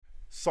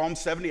Psalm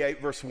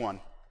 78, verse 1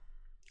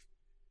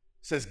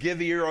 says,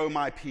 "Give ear, O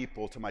my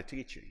people, to my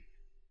teaching.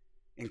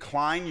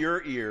 Incline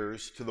your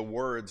ears to the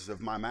words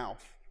of my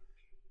mouth.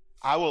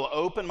 I will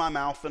open my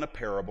mouth in a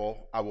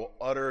parable. I will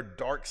utter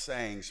dark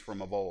sayings from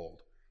of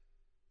old,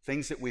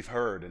 things that we've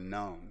heard and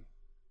known,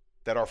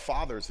 that our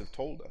fathers have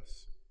told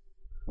us.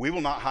 We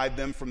will not hide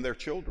them from their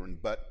children,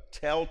 but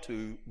tell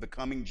to the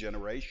coming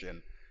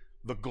generation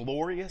the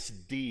glorious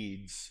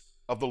deeds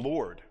of the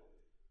Lord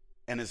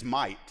and his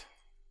might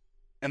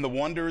and the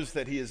wonders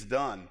that he has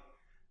done.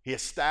 He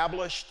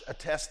established a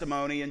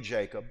testimony in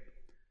Jacob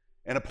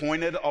and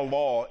appointed a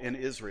law in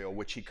Israel,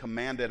 which he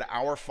commanded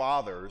our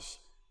fathers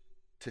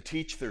to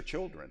teach their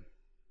children,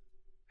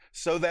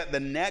 so that the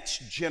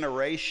next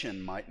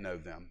generation might know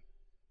them,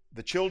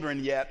 the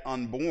children yet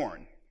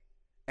unborn,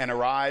 and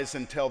arise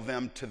and tell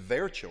them to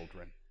their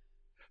children,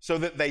 so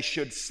that they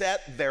should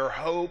set their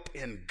hope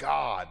in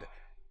God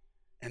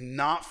and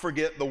not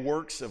forget the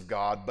works of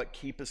God, but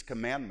keep his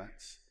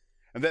commandments,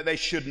 and that they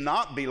should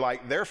not be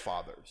like their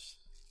fathers,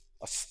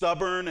 a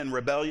stubborn and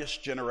rebellious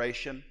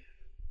generation,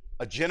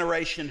 a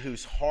generation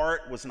whose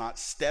heart was not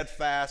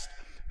steadfast,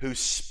 whose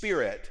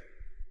spirit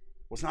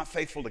was not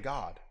faithful to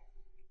God.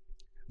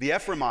 The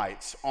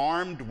Ephraimites,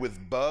 armed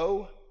with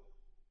bow,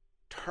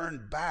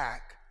 turned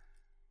back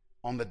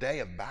on the day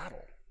of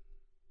battle.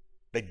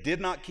 They did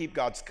not keep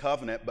God's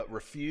covenant, but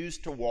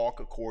refused to walk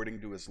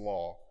according to his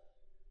law.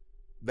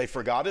 They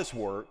forgot his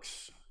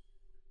works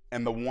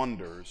and the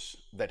wonders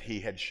that he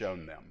had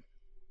shown them."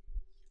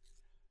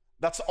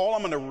 That's all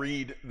I'm going to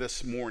read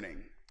this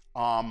morning.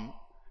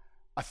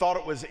 I thought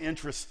it was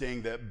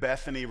interesting that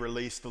Bethany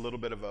released a little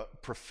bit of a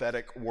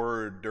prophetic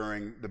word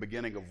during the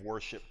beginning of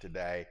worship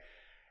today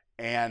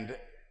and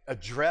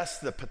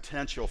addressed the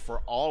potential for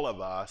all of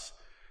us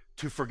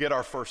to forget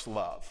our first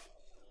love,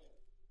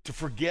 to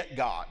forget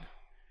God.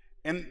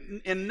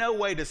 And in no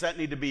way does that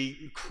need to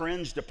be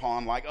cringed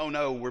upon like, oh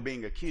no, we're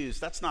being accused.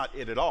 That's not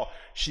it at all.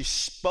 She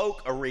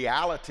spoke a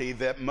reality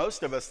that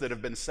most of us that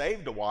have been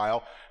saved a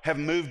while have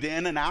moved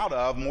in and out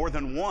of more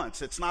than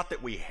once. It's not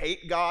that we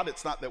hate God.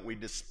 It's not that we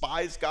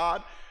despise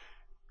God.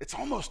 It's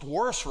almost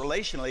worse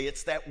relationally.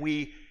 It's that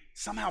we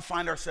somehow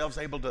find ourselves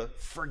able to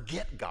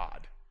forget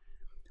God,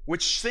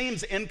 which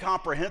seems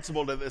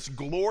incomprehensible to this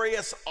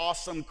glorious,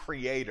 awesome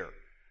creator.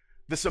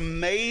 This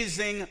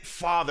amazing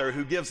Father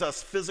who gives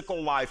us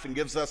physical life and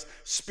gives us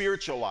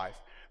spiritual life.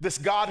 This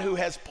God who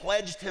has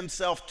pledged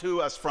himself to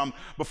us from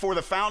before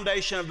the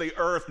foundation of the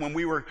earth when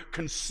we were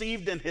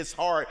conceived in his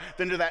heart,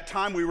 then to that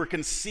time we were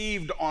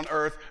conceived on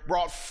earth,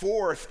 brought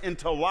forth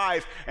into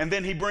life, and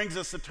then he brings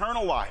us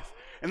eternal life.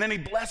 And then he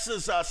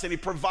blesses us and he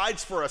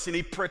provides for us and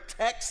he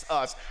protects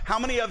us. How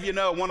many of you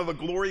know one of the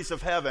glories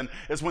of heaven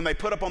is when they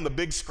put up on the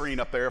big screen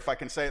up there, if I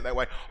can say it that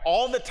way,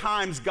 all the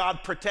times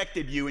God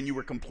protected you and you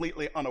were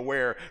completely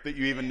unaware that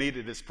you even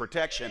needed his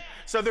protection.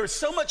 So there's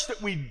so much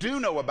that we do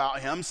know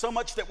about him, so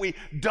much that we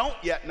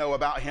don't yet know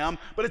about him,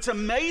 but it's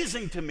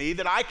amazing to me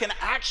that I can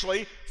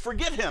actually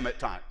forget him at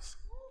times.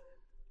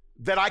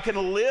 That I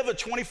can live a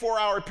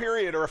 24-hour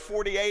period or a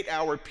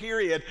 48-hour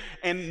period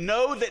and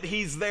know that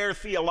he's there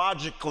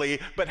theologically,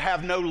 but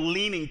have no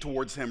leaning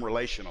towards him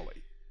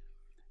relationally.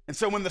 And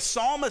so when the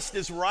psalmist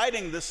is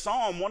writing this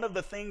psalm, one of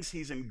the things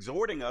he's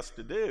exhorting us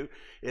to do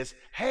is,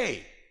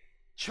 hey,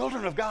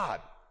 children of God,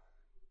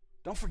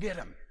 don't forget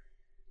him.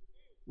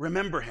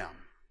 Remember him.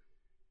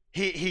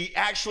 He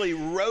actually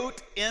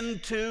wrote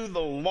into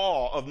the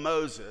law of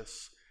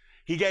Moses,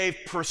 he gave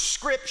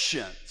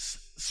prescriptions,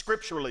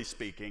 scripturally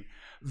speaking,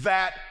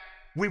 that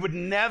we would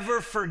never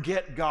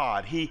forget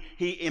God.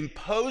 He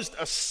imposed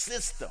a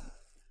system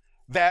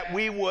that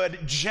we would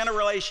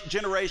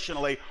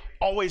generationally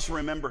always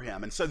remember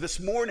him. And so this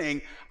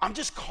morning, I'm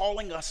just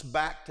calling us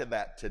back to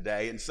that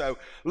today. And so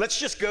let's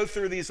just go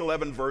through these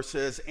 11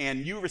 verses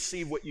and you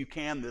receive what you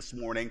can this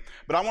morning.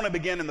 But I want to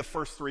begin in the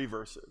first 3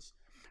 verses.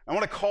 I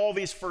want to call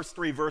these first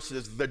 3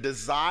 verses the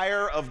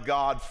desire of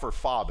God for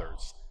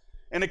fathers.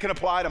 And it can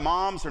apply to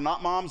moms or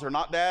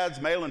not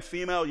dads, male and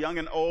female, young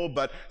and old,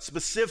 but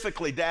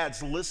specifically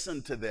dads,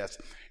 listen to this.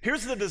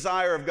 Here's the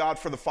desire of God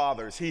for the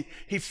fathers.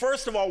 He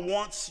first of all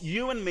wants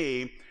you and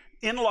me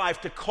in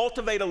life to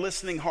cultivate a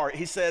listening heart.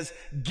 He says,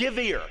 give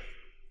ear.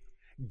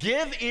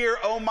 Give ear,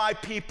 O my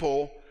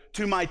people,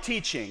 to my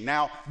teaching.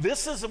 Now,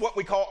 this is what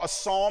we call a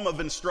psalm of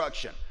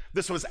instruction.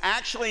 This was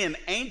actually an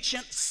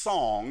ancient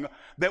song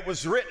that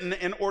was written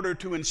in order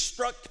to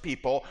instruct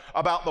people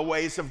about the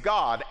ways of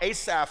God.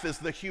 Asaph is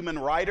the human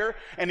writer,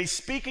 and he's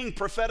speaking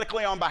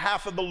prophetically on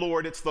behalf of the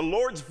Lord. It's the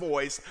Lord's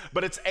voice,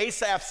 but it's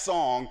Asaph's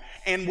song.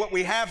 And what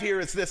we have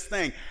here is this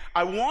thing.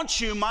 I want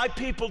you, my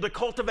people, to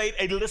cultivate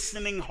a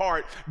listening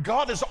heart.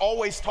 God is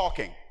always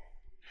talking.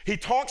 He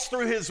talks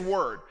through his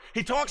word.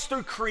 He talks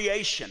through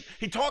creation.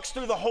 He talks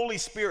through the Holy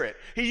Spirit.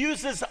 He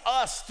uses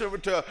us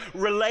to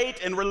relate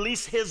and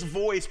release his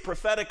voice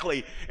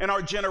prophetically in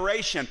our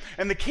generation.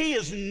 And the key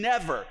is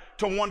never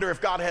to wonder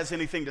if God has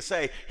anything to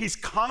say. He's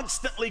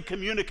constantly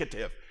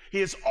communicative.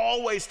 He is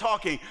always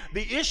talking.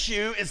 The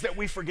issue is that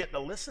we forget to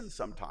listen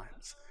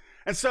sometimes.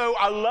 And so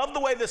I love the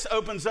way this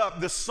opens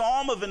up, the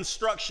psalm of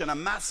instruction, a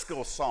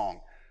maskil song.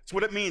 That's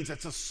what it means.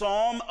 It's a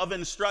psalm of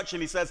instruction.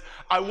 He says,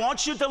 I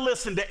want you to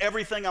listen to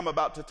everything I'm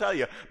about to tell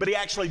you. But he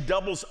actually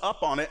doubles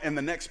up on it in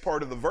the next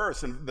part of the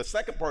verse. In the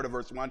second part of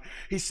verse 1,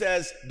 he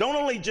says, don't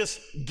only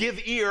just give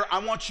ear, I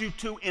want you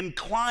to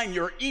incline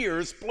your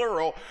ears,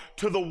 plural,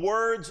 to the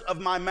words of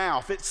my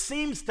mouth. It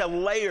seems to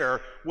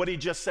layer what he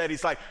just said.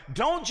 He's like,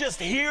 don't just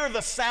hear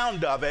the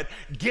sound of it,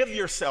 give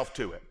yourself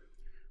to it.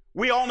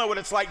 We all know what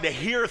it's like to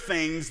hear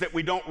things that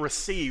we don't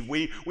receive.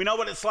 We know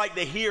what it's like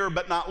to hear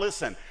but not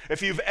listen.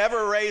 If you've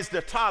ever raised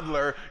a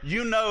toddler,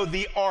 you know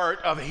the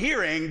art of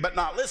hearing but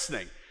not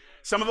listening.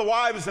 Some of the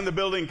wives in the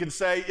building can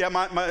say, yeah,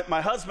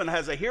 my husband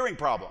has a hearing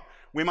problem.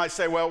 We might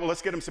say, well,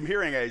 let's get him some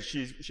hearing aids.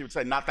 She would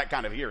say, not that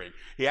kind of hearing.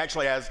 He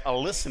actually has a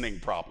listening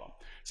problem.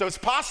 So it's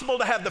possible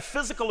to have the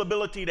physical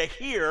ability to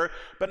hear,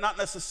 but not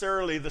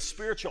necessarily the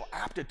spiritual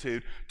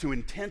aptitude to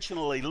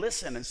intentionally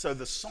listen. And so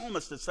the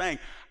psalmist is saying,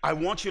 I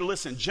want you to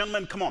listen.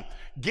 Gentlemen, come on,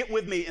 get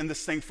with me in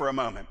this thing for a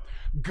moment.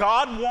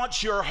 God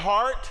wants your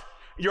heart.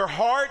 Your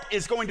heart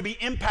is going to be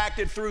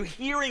impacted through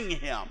hearing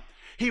him.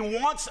 He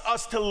wants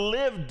us to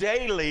live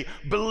daily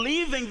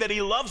believing that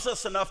he loves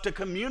us enough to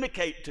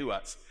communicate to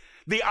us.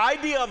 The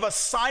idea of a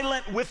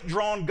silent,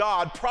 withdrawn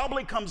God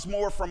probably comes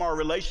more from our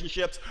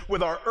relationships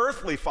with our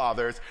earthly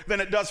fathers than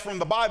it does from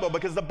the Bible,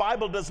 because the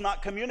Bible does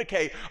not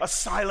communicate a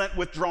silent,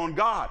 withdrawn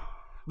God.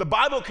 The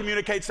Bible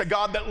communicates a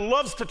God that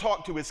loves to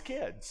talk to his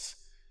kids.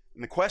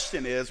 And the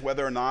question is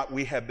whether or not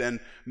we have been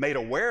made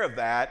aware of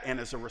that, and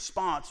as a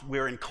response,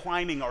 we're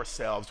inclining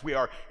ourselves. We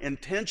are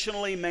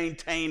intentionally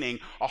maintaining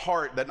a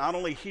heart that not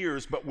only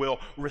hears, but will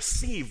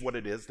receive what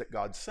it is that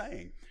God's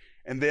saying.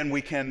 And then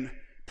we can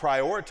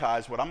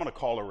prioritize what I'm going to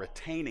call a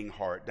retaining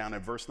heart down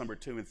in verse number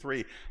 2 and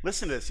 3.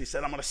 Listen to this. He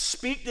said, I'm going to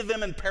speak to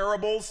them in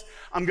parables.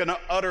 I'm going to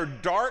utter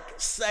dark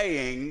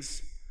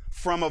sayings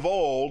from of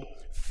old,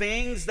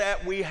 things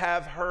that we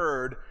have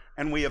heard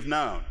and we have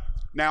known.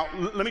 Now,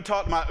 let me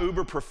talk to my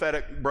uber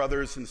prophetic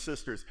brothers and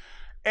sisters.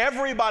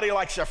 Everybody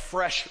likes a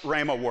fresh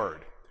rhema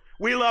word.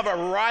 We love a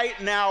right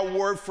now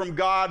word from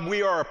God.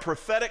 We are a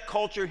prophetic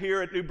culture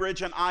here at New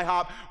Bridge and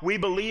IHOP. We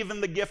believe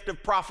in the gift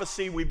of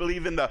prophecy. We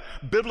believe in the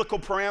biblical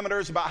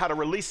parameters about how to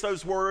release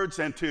those words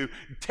and to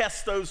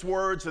test those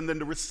words and then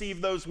to receive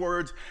those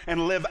words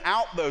and live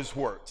out those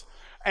words.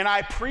 And I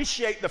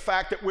appreciate the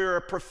fact that we're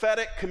a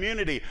prophetic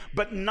community,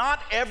 but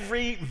not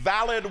every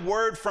valid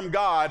word from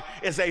God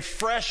is a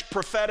fresh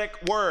prophetic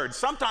word.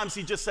 Sometimes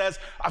he just says,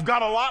 I've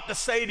got a lot to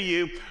say to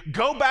you.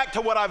 Go back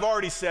to what I've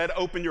already said.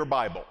 Open your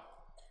Bible.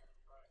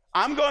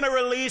 I'm going to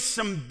release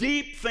some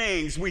deep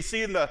things. We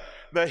see in the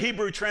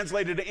Hebrew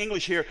translated to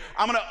English here.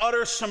 I'm going to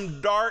utter some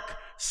dark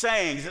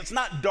sayings. It's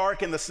not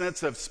dark in the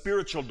sense of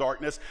spiritual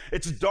darkness.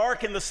 It's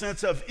dark in the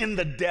sense of in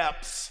the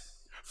depths,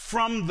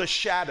 from the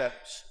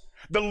shadows.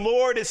 The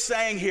Lord is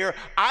saying here,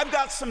 I've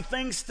got some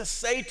things to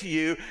say to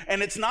you,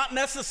 and it's not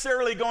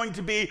necessarily going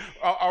to be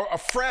a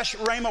fresh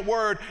rhema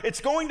word. It's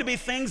going to be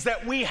things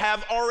that we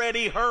have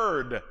already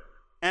heard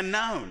and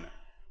known.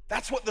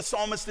 That's what the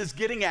psalmist is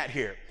getting at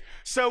here.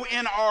 So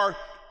in our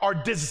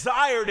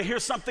desire to hear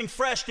something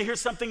fresh, to hear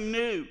something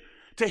new,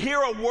 to hear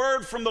a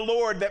word from the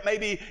Lord that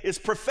maybe is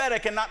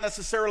prophetic and not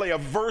necessarily a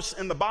verse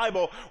in the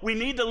Bible, we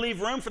need to leave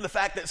room for the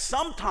fact that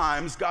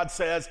sometimes God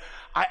says,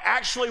 I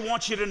actually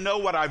want you to know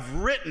what I've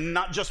written,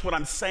 not just what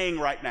I'm saying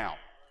right now.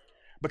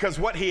 Because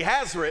what he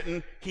has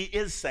written, he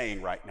is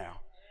saying right now.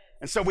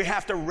 And so we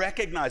have to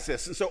recognize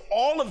this. And so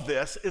all of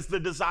this is the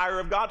desire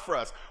of God for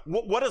us.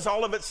 What is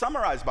all of it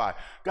summarized by?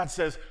 God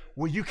says,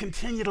 will you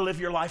continue to live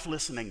your life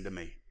listening to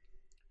me?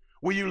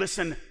 Will you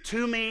listen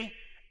to me?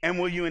 And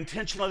will you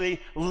intentionally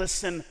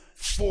listen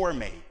for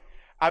me?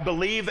 I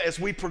believe as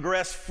we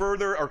progress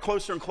further or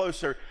closer and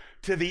closer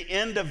to the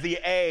end of the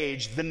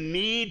age, the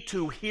need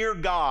to hear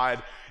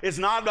God is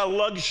not a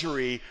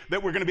luxury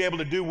that we're going to be able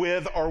to do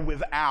with or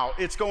without.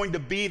 It's going to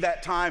be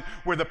that time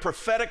where the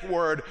prophetic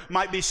word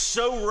might be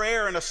so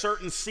rare in a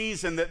certain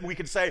season that we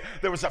could say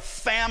there was a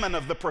famine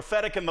of the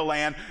prophetic in the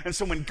land. And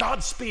so when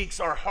God speaks,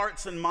 our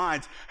hearts and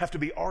minds have to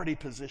be already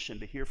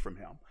positioned to hear from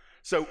him.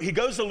 So he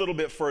goes a little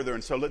bit further,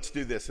 and so let's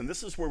do this. And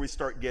this is where we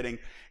start getting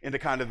into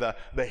kind of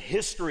the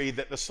history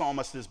that the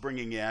psalmist is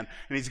bringing in. And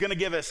he's going to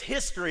give us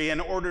history in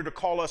order to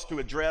call us to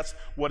address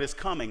what is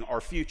coming,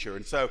 our future.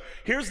 And so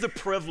here's the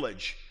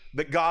privilege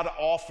that God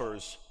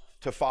offers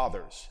to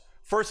fathers.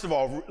 First of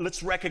all,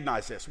 let's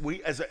recognize this.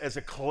 We, as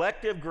a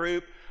collective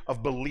group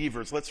of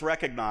believers, let's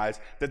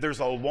recognize that there's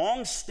a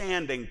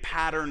long-standing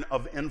pattern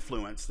of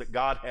influence that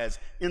God has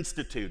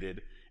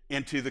instituted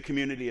into the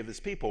community of his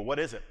people. What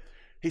is it?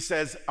 He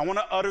says, I want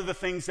to utter the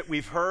things that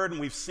we've heard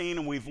and we've seen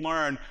and we've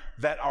learned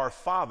that our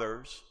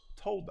fathers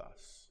told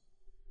us.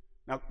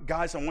 Now,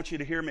 guys, I want you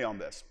to hear me on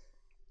this.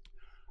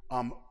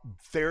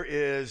 There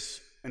is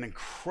an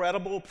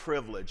incredible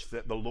privilege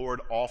that the Lord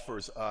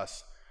offers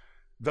us,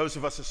 those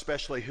of us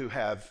especially who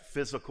have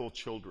physical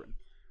children,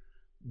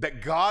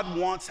 that God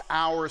wants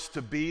ours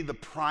to be the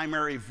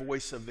primary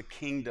voice of the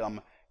kingdom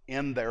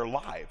in their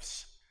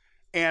lives.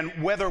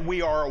 And whether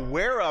we are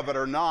aware of it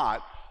or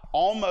not,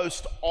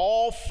 almost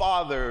all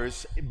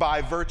fathers,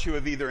 by virtue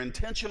of either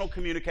intentional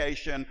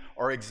communication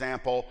or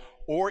example,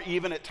 or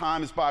even at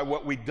times by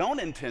what we don't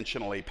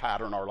intentionally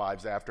pattern our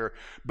lives after,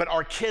 but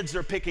our kids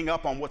are picking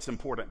up on what's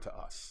important to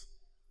us.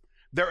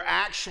 They're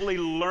actually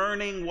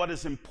learning what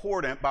is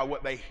important by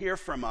what they hear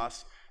from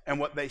us and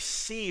what they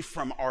see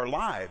from our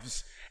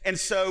lives. And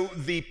so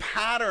the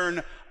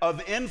pattern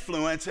of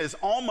influence is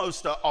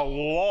almost a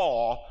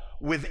law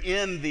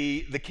within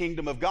the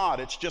kingdom of God.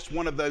 It's just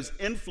one of those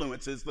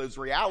influences, those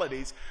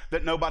realities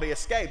that nobody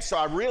escapes. So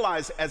I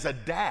realize as a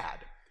dad,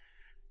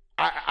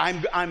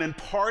 I'm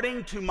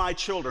imparting to my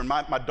children.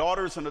 My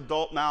daughter's an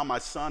adult now. My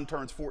son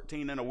turns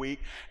 14 in a week.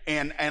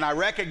 And I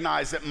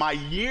recognize that my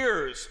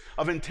years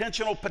of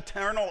intentional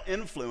paternal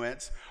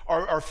influence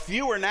are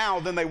fewer now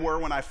than they were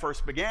when I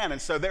first began.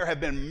 And so there have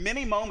been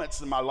many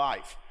moments in my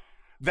life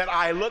that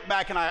I look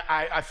back and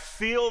I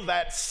feel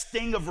that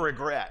sting of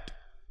regret.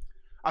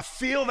 I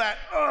feel that,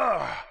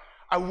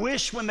 I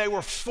wish when they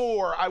were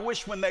 4, I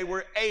wish when they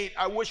were 8,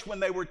 I wish when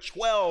they were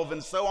 12,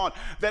 and so on,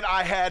 that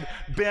I had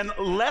been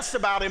less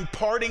about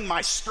imparting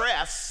my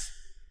stress,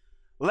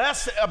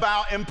 less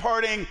about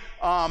imparting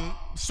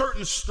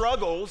certain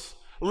struggles,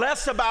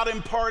 less about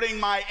imparting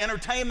my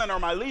entertainment or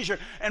my leisure,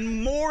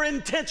 and more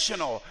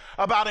intentional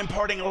about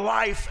imparting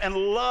life and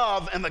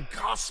love and the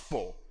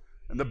gospel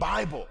and the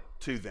Bible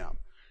to them.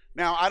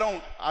 Now, I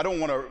don't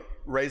want to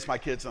raise my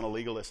kids in a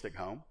legalistic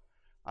home.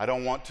 I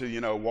don't want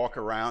to, walk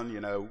around,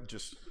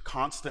 just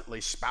constantly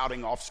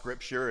spouting off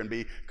scripture and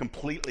be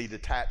completely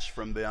detached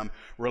from them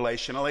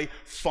relationally.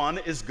 Fun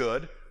is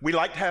good. We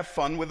like to have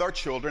fun with our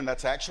children.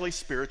 That's actually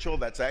spiritual.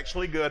 That's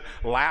actually good.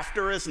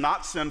 Laughter is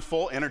not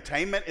sinful.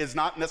 Entertainment is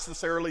not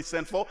necessarily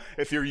sinful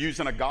if you're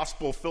using a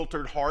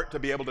gospel-filtered heart to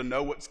be able to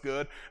know what's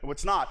good and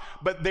what's not.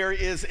 But there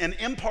is an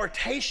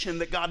impartation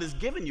that God has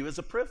given you as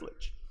a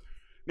privilege.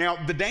 Now,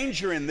 the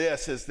danger in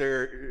this is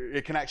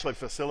it can actually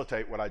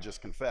facilitate what I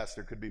just confessed.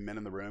 There could be men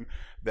in the room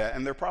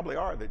and there probably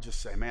are, that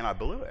just say, man, I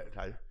blew it.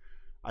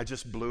 I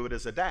just blew it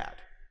as a dad.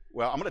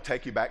 Well, I'm going to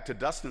take you back to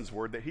Dustin's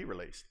word that he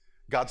released.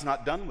 God's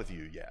not done with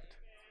you yet.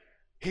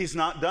 He's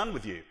not done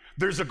with you.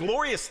 There's a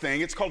glorious thing.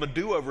 It's called a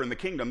do-over in the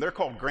kingdom. They're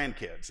called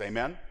grandkids.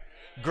 Amen?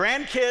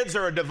 Grandkids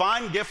are a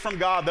divine gift from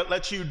God that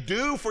lets you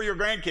do for your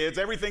grandkids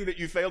everything that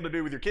you failed to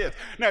do with your kids.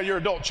 Now, your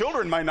adult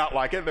children may not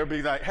like it. They'll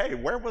be like, hey,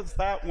 where was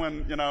that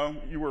when,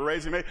 you were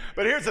raising me?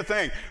 But here's the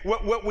thing.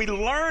 What we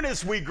learn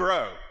as we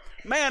grow,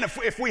 man,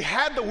 if we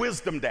had the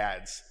wisdom,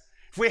 dads,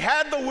 if we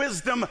had the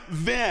wisdom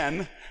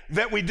then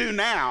that we do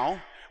now,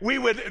 we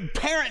would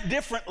parent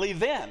differently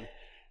then.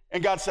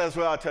 And God says,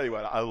 well, I'll tell you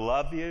what, I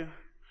love you,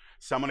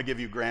 so I'm going to give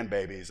you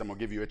grandbabies. I'm going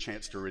to give you a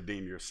chance to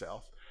redeem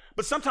yourself.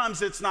 But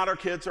sometimes it's not our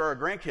kids or our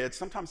grandkids.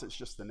 Sometimes it's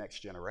just the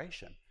next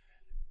generation.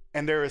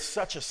 And there is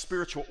such a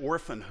spiritual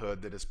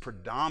orphanhood that is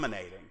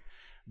predominating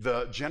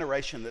the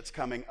generation that's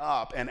coming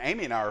up. And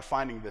Amy and I are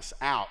finding this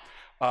out.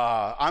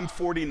 I'm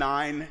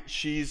 49,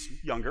 she's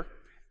younger.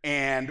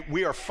 And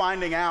we are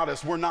finding out,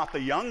 as we're not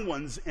the young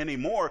ones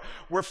anymore,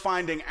 we're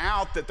finding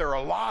out that there are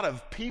a lot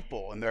of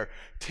people in their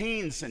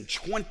teens and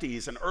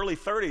 20s and early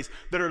 30s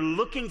that are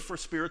looking for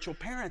spiritual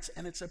parents,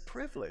 and it's a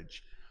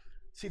privilege.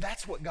 See,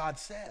 that's what God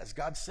says.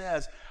 God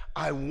says,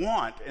 I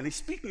want, and he's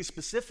speaking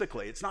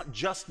specifically, it's not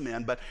just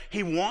men, but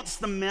he wants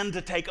the men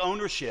to take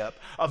ownership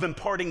of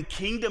imparting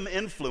kingdom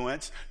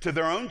influence to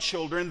their own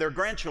children, their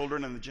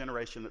grandchildren, and the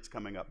generation that's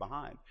coming up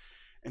behind.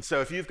 And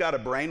so if you've got a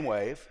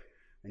brainwave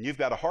and you've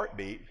got a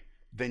heartbeat,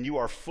 then you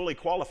are fully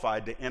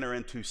qualified to enter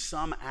into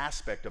some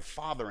aspect of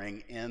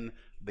fathering in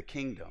the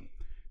kingdom.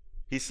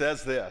 He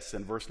says this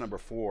in verse number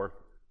 4,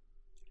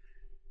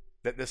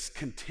 that this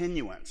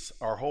continuance,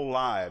 our whole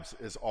lives,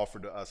 is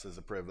offered to us as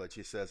a privilege.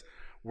 He says,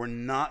 we're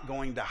not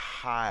going to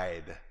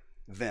hide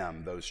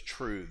them, those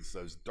truths,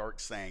 those dark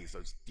sayings,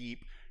 those deep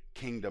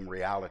kingdom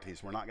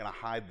realities. We're not going to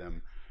hide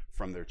them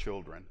from their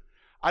children.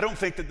 I don't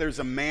think that there's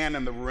a man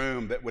in the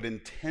room that would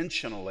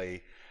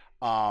intentionally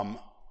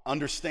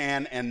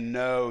understand and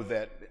know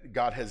that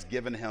God has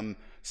given him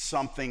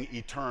something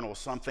eternal,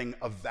 something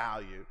of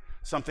value,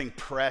 something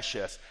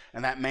precious,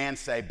 and that man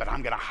say, but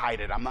I'm going to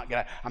hide it. I'm not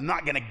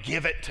going to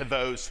give it to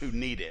those who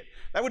need it.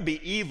 That would be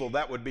evil.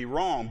 That would be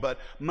wrong. But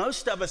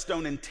most of us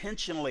don't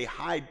intentionally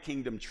hide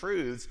kingdom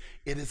truths.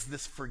 It is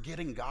this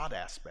forgetting God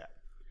aspect,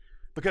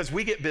 because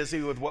we get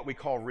busy with what we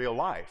call real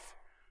life.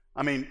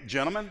 I mean,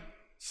 gentlemen,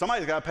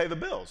 somebody's got to pay the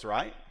bills,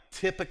 right?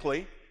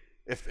 Typically,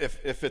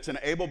 if it's an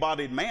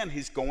able-bodied man,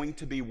 he's going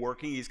to be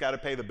working, he's got to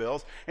pay the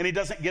bills, and he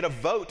doesn't get a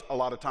vote a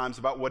lot of times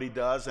about what he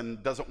does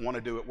and doesn't want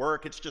to do at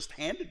work. It's just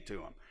handed to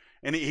him,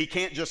 and he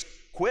can't just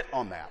quit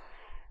on that.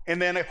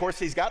 And then, of course,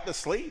 he's got to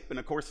sleep, and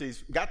of course,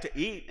 he's got to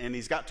eat, and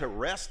he's got to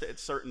rest at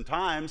certain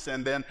times,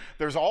 and then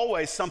there's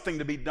always something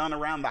to be done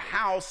around the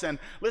house. And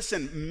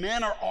listen,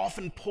 men are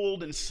often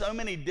pulled in so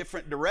many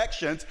different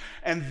directions,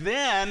 and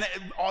then,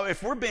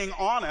 if we're being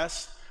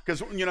honest, Because,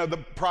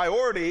 the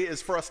priority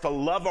is for us to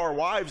love our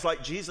wives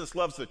like Jesus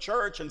loves the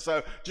church. And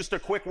so just a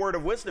quick word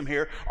of wisdom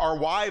here. Our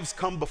wives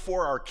come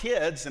before our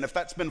kids. And if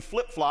that's been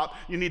flip-flop,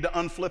 you need to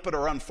unflip it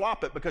or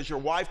unflop it, because your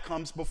wife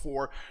comes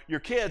before your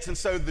kids. And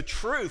so the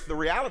truth, the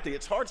reality,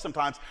 it's hard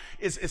sometimes,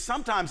 is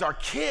sometimes our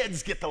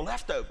kids get the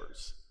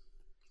leftovers.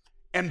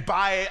 And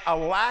by a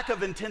lack of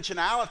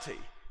intentionality,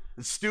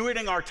 and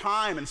stewarding our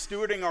time and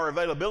stewarding our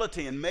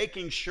availability and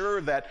making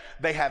sure that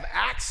they have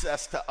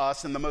access to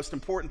us and the most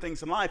important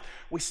things in life,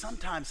 we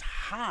sometimes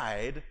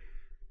hide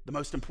the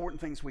most important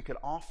things we could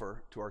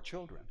offer to our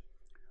children.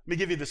 Let me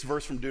give you this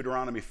verse from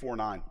Deuteronomy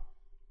 4:9.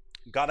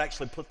 God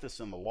actually put this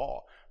in the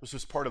law. This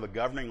was part of the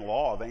governing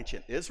law of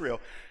ancient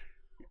Israel.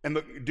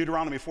 And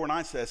Deuteronomy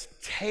 4:9 says,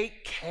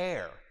 "Take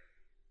care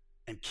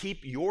and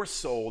keep your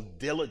soul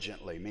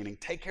diligently," meaning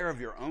take care of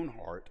your own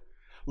heart,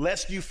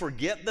 "lest you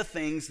forget the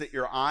things that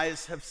your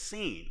eyes have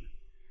seen,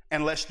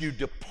 and lest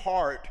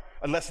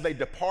they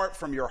depart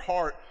from your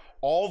heart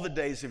all the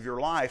days of your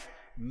life.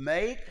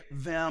 Make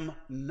them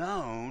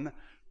known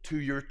to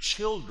your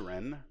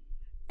children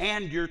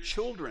and your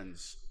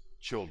children's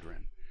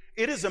children."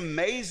 It is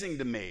amazing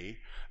to me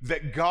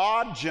that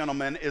God,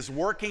 gentlemen, is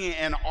working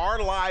in our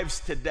lives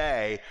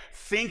today,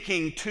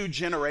 thinking 2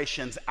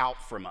 generations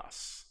out from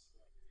us.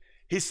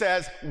 He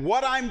says,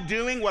 what I'm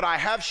doing, what I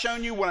have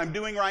shown you, what I'm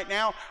doing right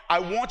now, I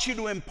want you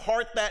to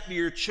impart that to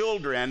your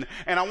children,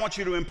 and I want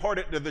you to impart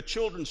it to the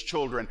children's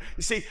children.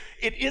 You see,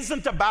 it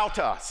isn't about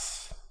us.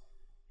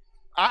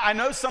 I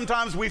know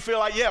sometimes we feel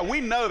like, yeah,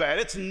 we know that.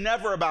 It's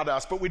never about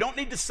us, but we don't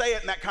need to say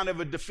it in that kind of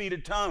a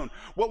defeated tone.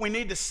 What we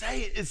need to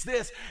say is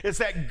this, is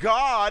that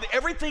God,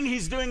 everything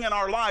he's doing in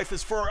our life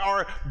is for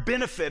our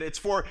benefit. It's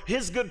for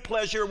his good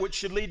pleasure, which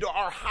should lead to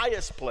our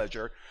highest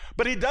pleasure.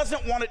 But he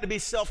doesn't want it to be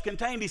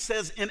self-contained. He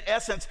says, in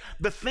essence,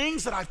 the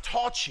things that I've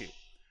taught you,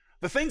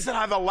 the things that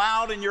I've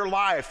allowed in your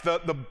life,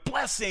 the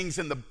blessings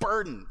and the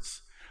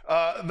burdens,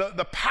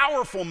 the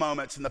powerful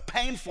moments and the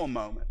painful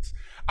moments,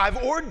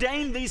 I've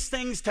ordained these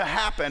things to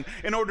happen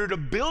in order to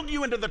build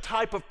you into the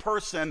type of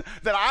person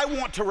that I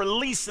want to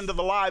release into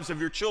the lives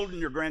of your children,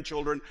 your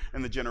grandchildren,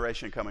 and the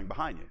generation coming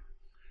behind you.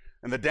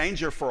 And the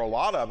danger for a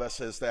lot of us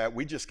is that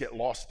we just get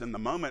lost in the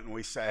moment and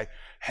we say,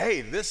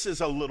 hey, this is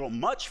a little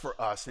much for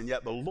us. And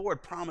yet the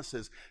Lord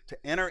promises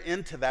to enter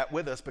into that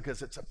with us,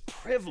 because it's a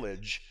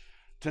privilege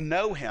to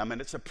know him,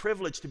 and it's a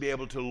privilege to be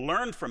able to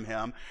learn from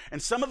him.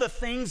 And some of the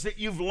things that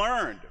you've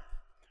learned,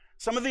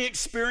 some of the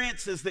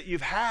experiences that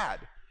you've had,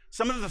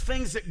 some of the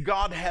things that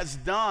God has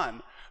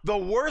done, the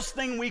worst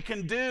thing we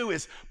can do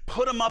is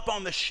put them up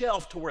on the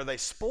shelf to where they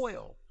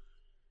spoil.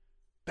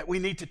 That we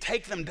need to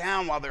take them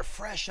down while they're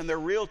fresh and they're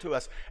real to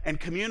us, and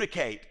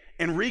communicate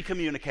and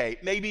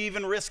recommunicate, maybe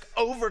even risk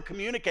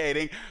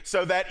over-communicating,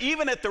 so that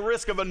even at the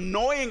risk of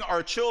annoying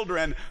our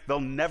children, they'll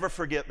never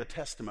forget the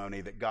testimony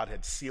that God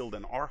had sealed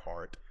in our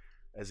heart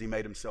as he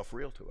made himself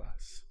real to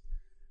us.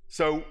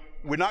 So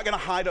we're not going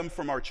to hide them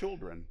from our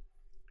children.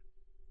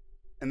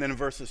 And then in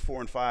verses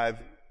 4 and 5,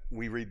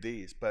 we read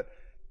these, but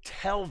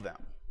tell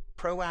them,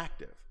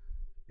 proactive,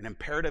 an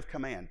imperative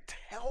command,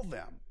 tell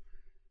them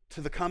to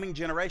the coming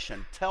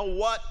generation. Tell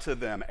what to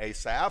them,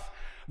 Asaph?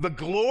 The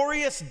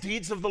glorious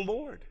deeds of the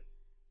Lord.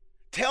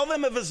 Tell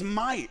them of his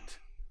might.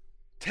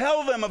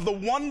 Tell them of the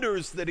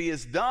wonders that he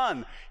has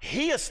done.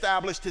 He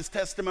established his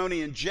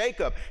testimony in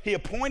Jacob. He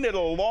appointed a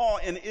law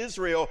in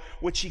Israel,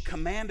 which he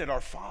commanded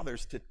our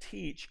fathers to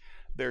teach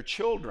their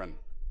children.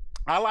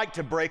 I like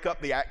to break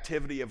up the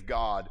activity of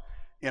God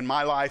in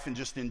my life and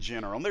just in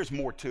general. And there's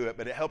more to it,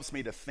 but it helps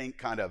me to think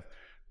kind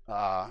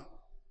of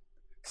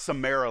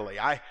summarily.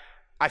 I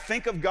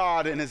think of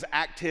God and his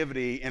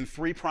activity in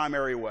 3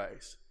 primary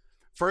ways.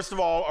 First of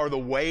all are the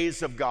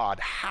ways of God.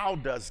 How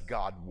does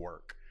God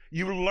work?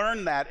 You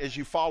learn that as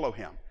you follow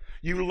him.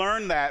 You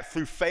learn that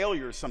through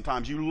failures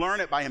sometimes. You learn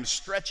it by him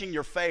stretching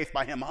your faith,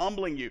 by him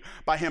humbling you,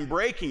 by him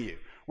breaking you.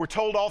 We're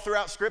told all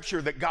throughout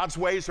Scripture that God's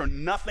ways are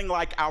nothing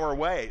like our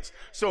ways.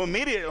 So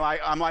immediately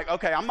I'm like,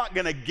 okay, I'm not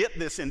going to get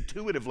this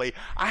intuitively.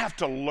 I have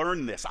to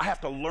learn this. I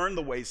have to learn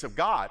the ways of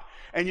God.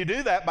 And you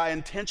do that by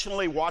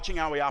intentionally watching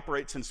how he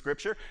operates in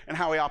Scripture and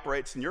how he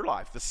operates in your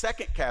life. The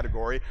second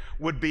category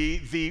would be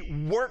the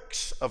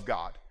works of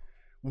God.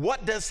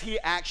 What does he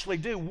actually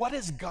do? What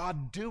is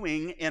God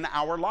doing in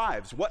our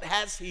lives? What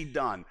has he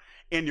done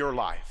in your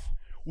life?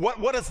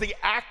 What is the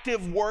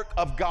active work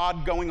of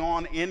God going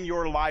on in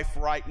your life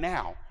right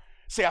now?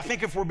 See, I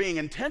think if we're being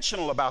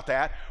intentional about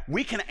that,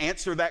 we can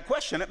answer that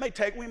question.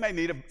 We may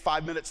need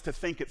 5 minutes to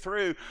think it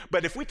through,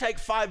 but if we take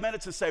 5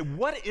 minutes and say,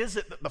 what is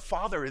it that the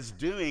Father is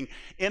doing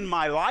in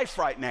my life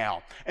right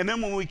now? And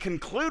then when we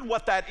conclude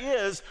what that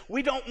is,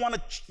 we don't want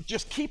to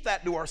just keep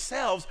that to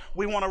ourselves.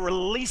 We want to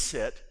release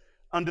it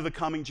unto the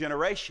coming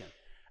generation.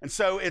 And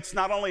so it's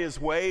not only his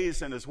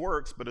ways and his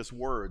works, but his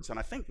words. And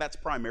I think that's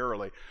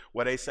primarily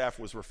what Asaph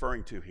was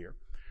referring to here.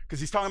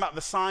 Because he's talking about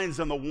the signs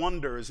and the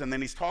wonders, and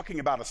then he's talking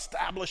about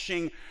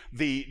establishing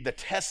the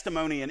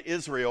testimony in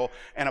Israel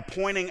and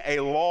appointing a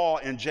law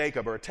in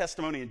Jacob, or a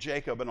testimony in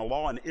Jacob and a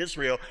law in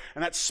Israel.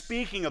 And that's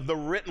speaking of the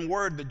written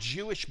word, the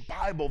Jewish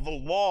Bible, the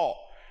law.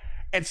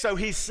 And so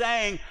he's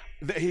saying,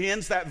 he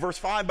ends that verse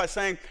 5 by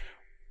saying,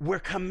 we're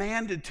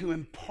commanded to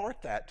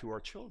impart that to our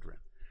children.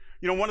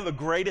 You know, one of the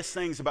greatest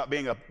things about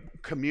being a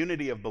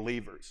community of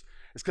believers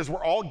is because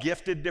we're all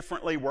gifted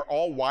differently, we're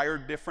all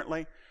wired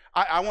differently.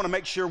 I want to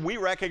make sure we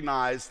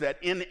recognize that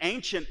in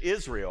ancient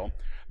Israel,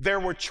 there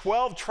were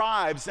 12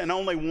 tribes, and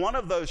only one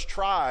of those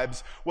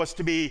tribes was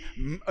to be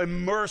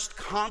immersed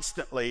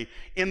constantly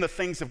in the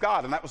things of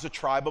God, and that was the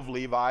tribe of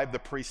Levi, the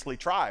priestly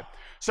tribe.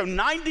 So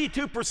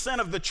 92%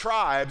 of the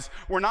tribes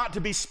were not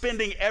to be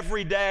spending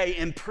every day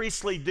in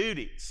priestly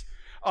duties.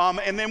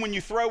 And then when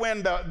you throw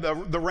in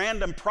the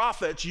random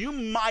prophets, you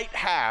might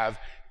have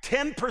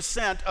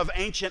 10% of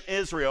ancient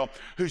Israel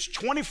whose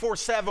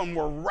 24/7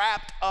 were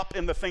wrapped up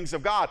in the things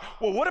of God.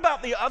 Well, what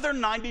about the other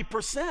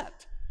 90%?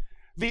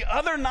 The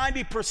other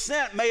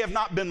 90% may have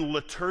not been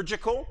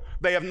liturgical.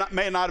 They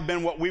may not have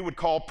been what we would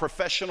call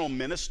professional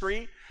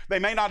ministry. They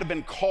may not have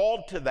been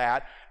called to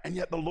that. And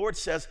yet the Lord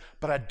says,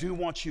 but I do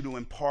want you to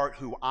impart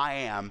who I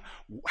am,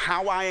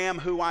 how I am,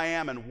 who I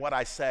am, and what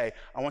I say.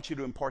 I want you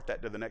to impart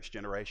that to the next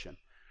generation.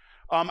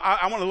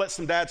 I want to let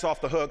some dads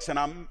off the hooks, and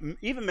I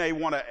even may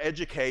want to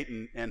educate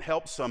and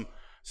help some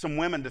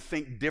women to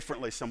think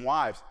differently, some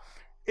wives.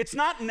 It's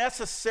not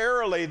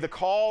necessarily the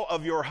call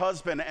of your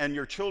husband and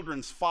your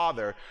children's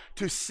father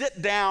to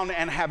sit down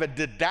and have a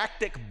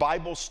didactic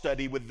Bible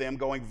study with them,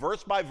 going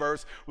verse by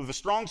verse with the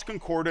Strong's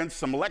Concordance,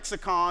 some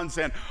lexicons,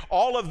 and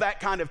all of that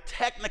kind of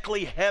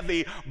technically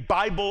heavy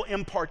Bible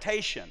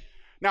impartation.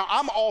 Now,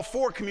 I'm all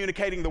for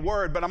communicating the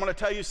word, but I'm going to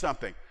tell you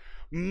something.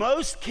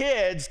 Most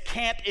kids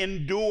can't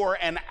endure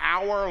an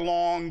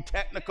hour-long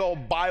technical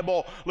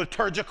Bible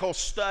liturgical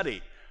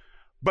study.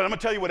 But I'm going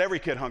to tell you what every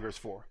kid hungers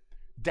for.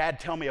 Dad,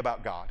 tell me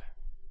about God.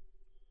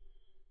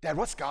 Dad,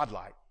 what's God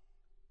like?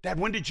 Dad,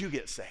 when did you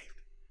get saved?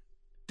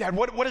 Dad,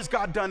 what has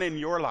God done in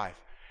your life?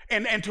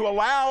 And to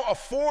allow a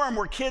forum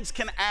where kids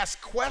can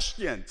ask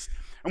questions.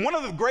 And one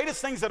of the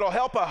greatest things that will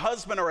help a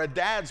husband or a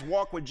dad's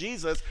walk with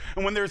Jesus,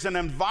 and when there's an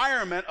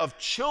environment of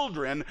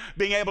children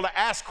being able to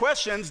ask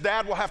questions,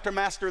 dad will have to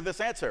master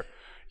this answer.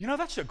 You know,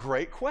 that's a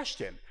great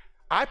question.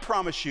 I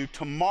promise you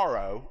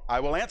tomorrow I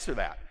will answer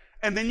that.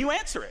 And then you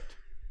answer it.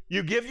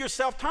 You give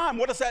yourself time.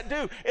 What does that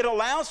do? It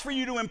allows for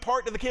you to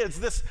impart to the kids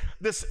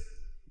this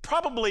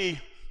probably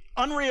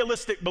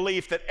unrealistic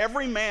belief that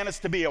every man is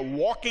to be a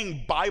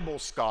walking Bible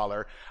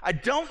scholar. I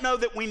don't know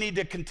that we need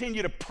to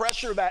continue to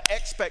pressure that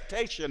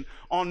expectation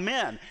on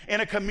men.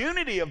 In a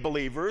community of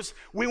believers,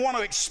 we want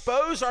to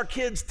expose our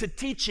kids to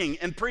teaching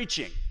and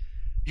preaching.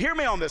 Hear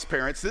me on this,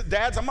 parents.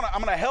 Dads, I'm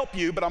gonna help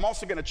you, but I'm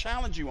also gonna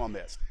challenge you on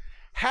this.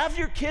 Have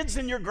your kids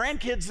and your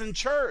grandkids in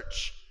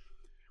church.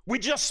 We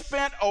just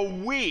spent a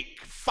week,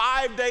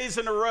 5 days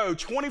in a row,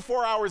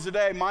 24 hours a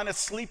day, minus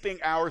sleeping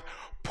hours,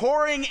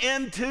 pouring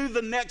into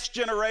the next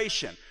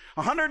generation.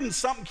 100 and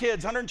something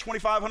kids,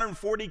 125,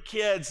 140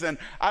 kids, and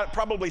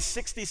probably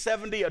 60,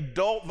 70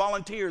 adult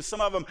volunteers,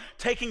 some of them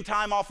taking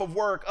time off of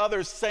work,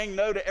 others saying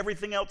no to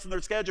everything else in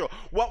their schedule.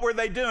 What were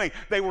they doing?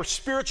 They were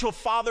spiritual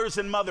fathers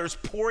and mothers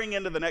pouring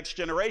into the next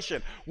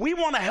generation. We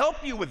want to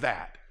help you with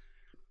that.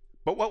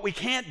 But what we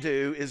can't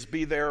do is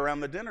be there around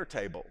the dinner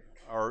table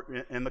or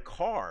in the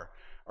car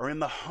or in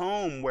the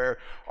home where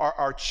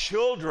our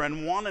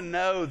children want to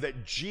know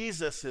that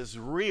Jesus is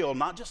real,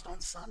 not just on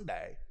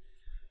Sunday,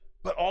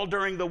 but all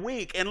during the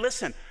week. And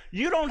listen,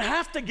 you don't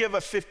have to give a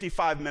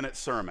 55-minute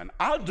sermon.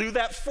 I'll do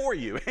that for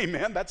you,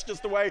 amen? That's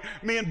just the way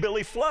me and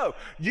Billy flow.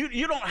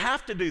 You don't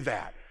have to do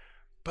that.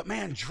 But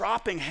man,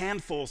 dropping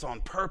handfuls on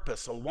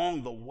purpose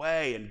along the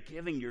way and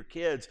giving your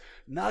kids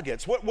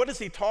nuggets. What is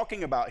he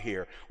talking about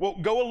here? Well,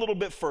 go a little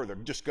bit further.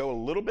 Just go a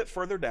little bit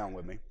further down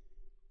with me.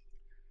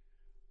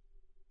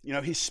 You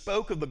know, he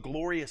spoke of the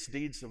glorious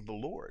deeds of the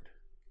Lord.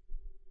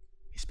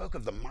 He spoke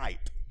of the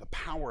might, the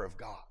power of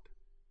God.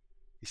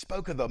 He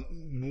spoke of the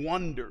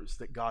wonders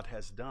that God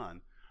has done.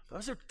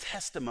 Those are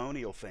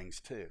testimonial things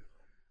too.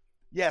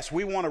 Yes,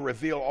 we want to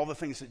reveal all the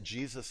things that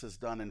Jesus has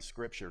done in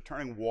Scripture,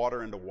 turning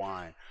water into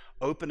wine,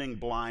 opening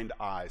blind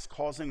eyes,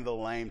 causing the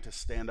lame to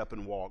stand up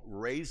and walk,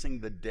 raising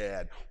the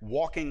dead,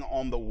 walking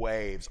on the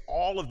waves,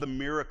 all of the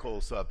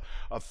miracles of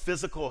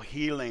physical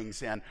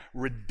healings and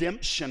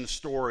redemption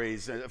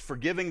stories,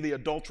 forgiving the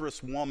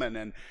adulterous woman,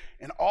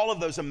 and all of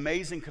those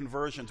amazing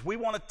conversions. We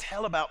want to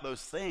tell about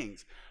those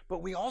things,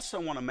 but we also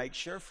want to make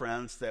sure,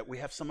 friends, that we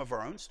have some of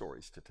our own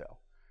stories to tell.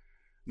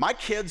 My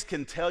kids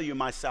can tell you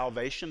my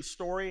salvation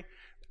story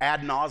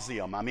ad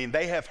nauseum. I mean,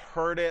 they have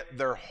heard it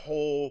their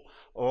whole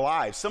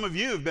life. Some of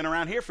you have been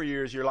around here for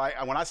years. You're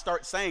like, when I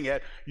start saying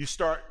it,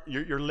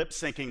 you're lip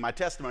syncing my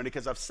testimony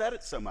because I've said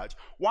it so much.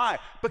 Why?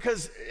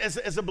 Because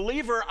as a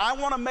believer, I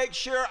want to make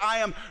sure I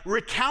am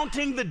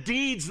recounting the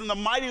deeds and the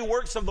mighty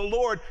works of the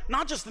Lord,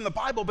 not just in the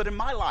Bible, but in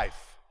my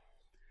life.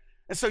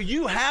 And so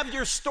you have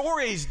your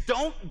stories.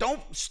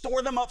 Don't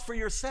store them up for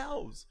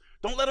yourselves.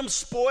 Don't let them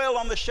spoil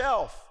on the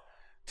shelf.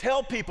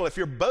 Tell people, if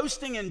you're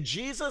boasting in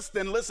Jesus,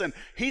 then listen,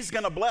 he's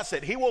going to bless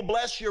it. He will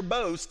bless your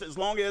boast as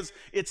long as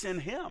it's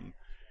in him.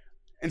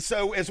 And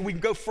so as we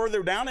go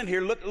further down in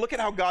here, look at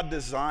how God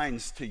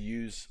designs to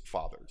use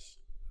fathers.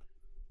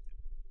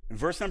 In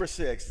verse number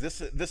 6,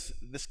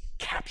 this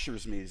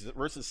captures me.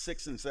 Verses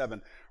 6 and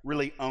 7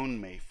 really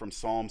own me from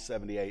Psalm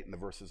 78 and the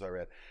verses I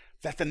read.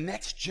 That the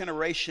next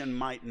generation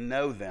might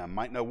know them,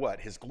 might know what?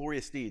 His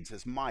glorious deeds,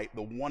 his might,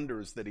 the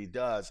wonders that he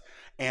does,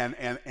 and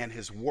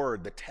his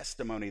word, the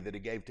testimony that he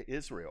gave to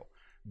Israel.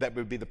 That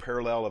would be the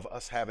parallel of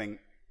us having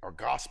our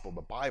gospel,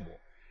 the Bible.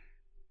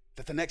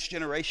 That the next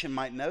generation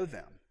might know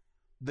them.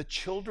 The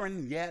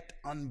children yet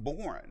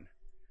unborn,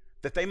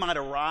 that they might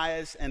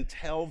arise and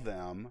tell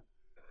them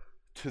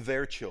to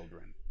their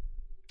children.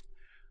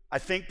 I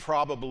think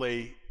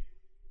probably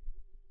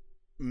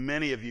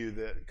many of you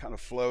that kind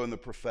of flow in the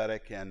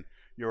prophetic and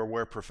you're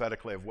aware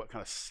prophetically of what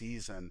kind of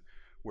season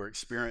we're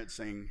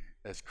experiencing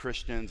as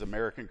Christians,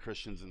 American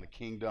Christians in the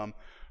kingdom.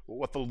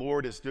 What the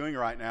Lord is doing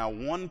right now,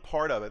 one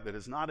part of it that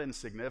is not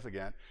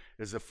insignificant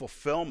is the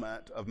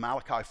fulfillment of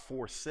Malachi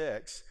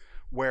 4:6,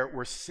 where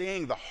we're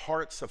seeing the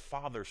hearts of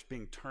fathers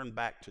being turned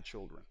back to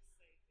children.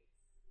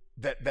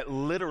 That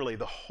literally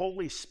the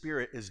Holy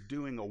Spirit is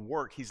doing a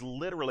work. He's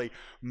literally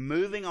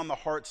moving on the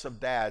hearts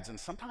of dads. And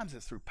sometimes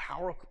it's through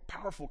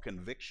powerful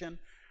conviction,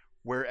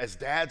 where as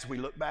dads we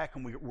look back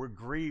and we're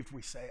grieved.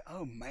 We say,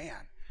 oh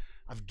man,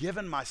 I've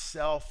given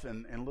myself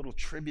and little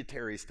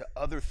tributaries to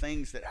other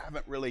things that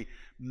haven't really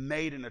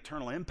made an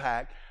eternal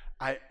impact.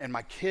 And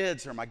my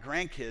kids or my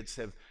grandkids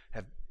have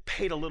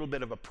paid a little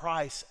bit of a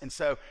price. And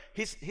so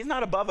he's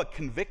not above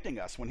convicting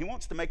us. When he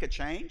wants to make a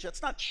change,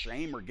 that's not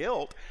shame or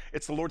guilt.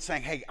 It's the Lord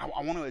saying, hey,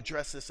 I want to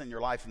address this in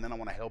your life, and then I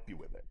want to help you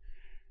with it.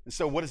 And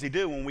so what does he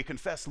do when we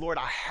confess, Lord,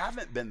 I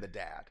haven't been the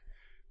dad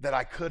that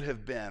I could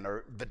have been,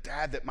 or the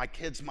dad that my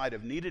kids might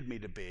have needed me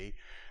to be?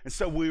 And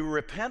so we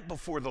repent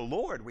before the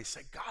Lord. We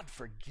say, God,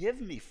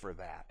 forgive me for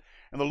that.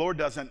 And the Lord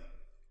doesn't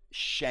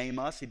shame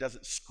us. He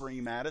doesn't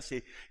scream at us.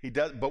 He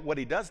does, but what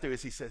he does do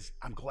is he says,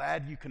 I'm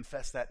glad you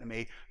confessed that to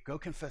me. Go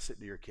confess it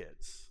to your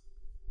kids.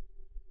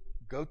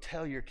 Go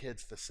tell your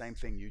kids the same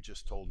thing you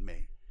just told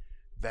me,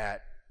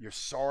 that you're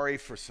sorry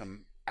for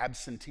some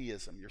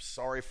absenteeism. You're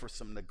sorry for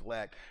some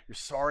neglect. You're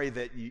sorry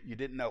that you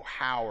didn't know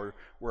how, or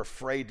were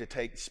afraid to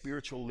take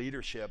spiritual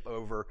leadership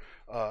over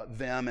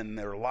them and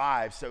their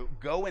lives. So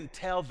go and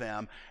tell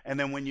them, and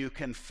then when you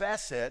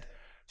confess it,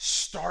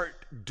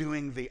 start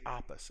doing the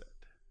opposite.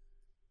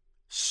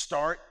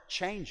 Start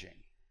changing.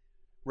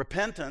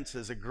 Repentance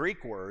is a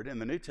Greek word in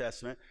the New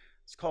Testament.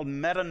 It's called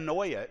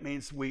metanoia. It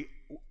means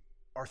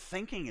our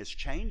thinking is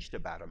changed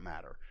about a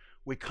matter.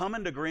 We come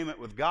into agreement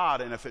with God,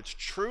 and if it's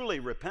truly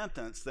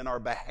repentance, then our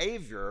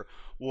behavior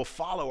will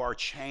follow our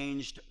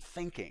changed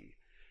thinking.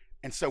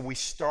 And so we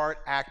start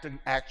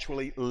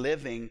actually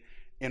living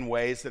in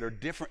ways that are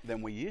different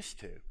than we used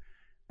to.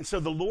 And so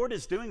the Lord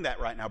is doing that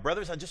right now.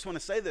 Brothers, I just want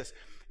to say this.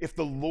 If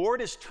the Lord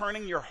is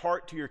turning your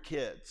heart to your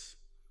kids,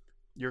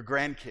 your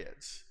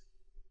grandkids,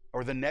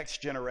 or the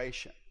next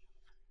generation.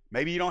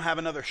 Maybe you don't have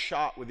another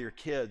shot with your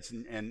kids,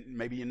 and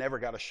maybe you never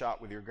got a shot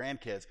with your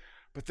grandkids,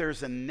 but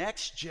there's a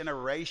next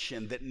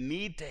generation that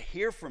need to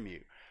hear from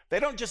you. They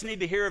don't just need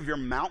to hear of your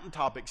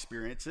mountaintop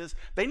experiences.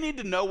 They need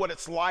to know what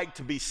it's like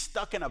to be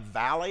stuck in a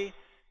valley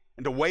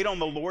and to wait on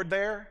the Lord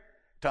there,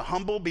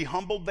 to be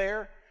humbled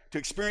there, to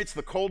experience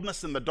the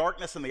coldness and the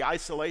darkness and the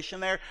isolation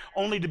there,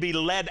 only to be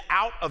led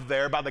out of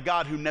there by the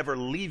God who never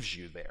leaves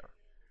you there.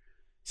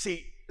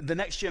 See, the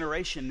next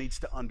generation needs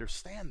to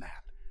understand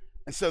that.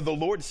 And so the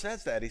Lord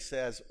says that. He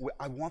says,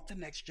 I want the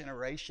next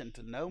generation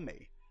to know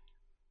me.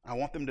 I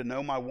want them to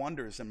know my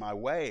wonders and my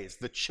ways.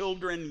 The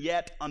children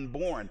yet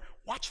unborn.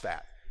 Watch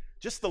that.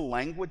 Just the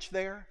language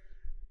there.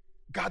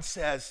 God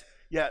says,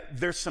 yeah,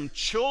 there's some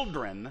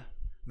children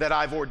that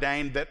I've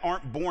ordained that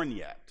aren't born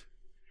yet.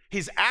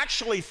 He's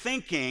actually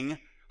thinking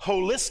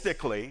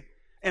holistically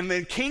and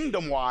then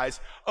kingdom-wise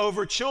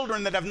over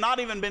children that have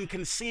not even been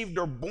conceived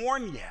or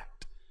born yet.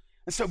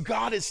 And so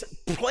God is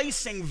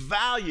placing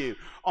value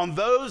on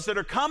those that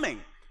are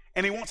coming,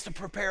 and he wants to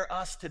prepare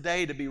us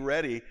today to be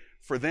ready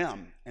for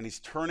them. And he's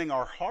turning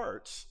our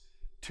hearts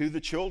to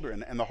the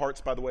children, and the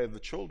hearts, by the way, of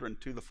the children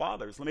to the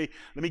fathers. Let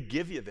me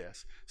give you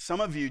this. Some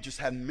of you just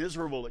had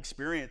miserable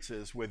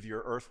experiences with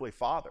your earthly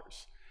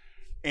fathers,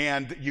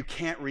 and you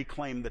can't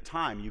reclaim the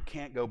time. You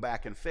can't go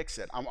back and fix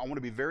it. I want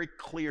to be very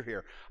clear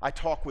here. I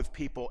talk with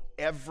people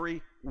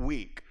every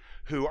week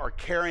who are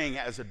carrying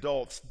as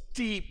adults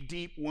deep,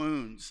 deep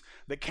wounds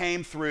that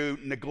came through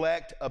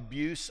neglect,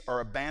 abuse, or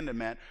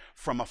abandonment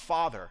from a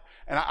father.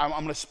 And I'm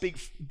going to speak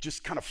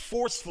just kind of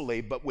forcefully,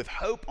 but with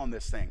hope on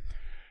this thing.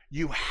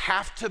 You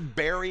have to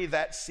bury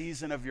that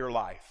season of your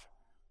life.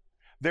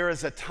 There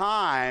is a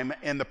time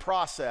in the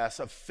process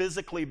of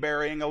physically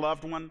burying a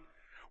loved one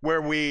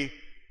where we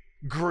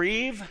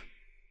grieve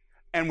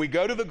and we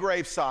go to the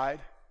graveside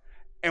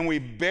and we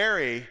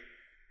bury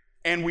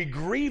and we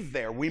grieve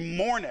there. We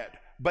mourn it.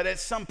 But at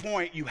some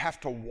point, you have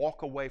to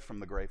walk away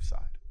from the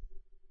graveside.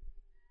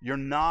 You're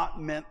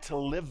not meant to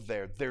live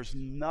there. There's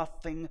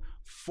nothing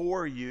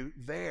for you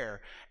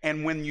there.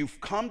 And when you've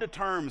come to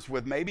terms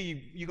with,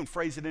 maybe you can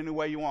phrase it any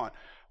way you want,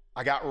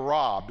 I got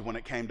robbed when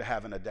it came to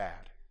having a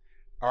dad.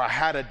 Or I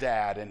had a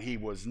dad and he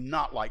was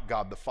not like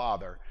God the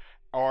Father.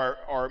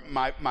 or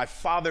my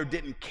father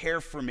didn't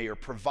care for me or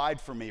provide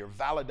for me or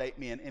validate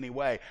me in any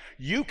way.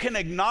 You can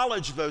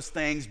acknowledge those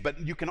things, but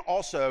you can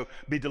also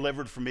be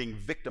delivered from being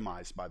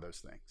victimized by those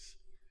things.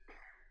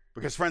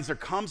 Because, friends, there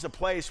comes a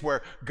place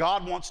where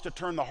God wants to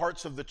turn the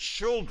hearts of the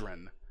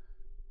children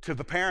to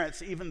the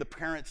parents, even the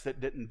parents that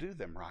didn't do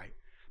them right.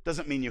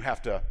 Doesn't mean you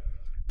have to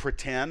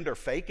pretend or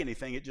fake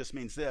anything. It just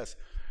means this: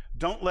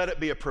 don't let it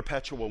be a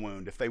perpetual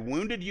wound. If they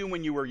wounded you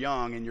when you were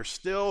young and you're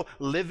still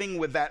living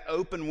with that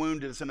open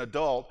wound as an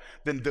adult,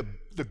 then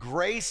the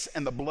grace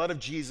and the blood of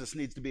Jesus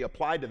needs to be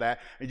applied to that,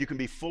 and you can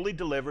be fully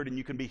delivered and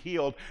you can be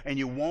healed, and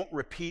you won't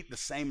repeat the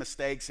same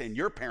mistakes in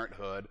your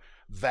parenthood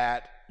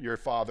that your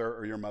father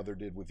or your mother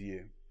did with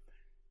you.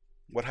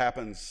 What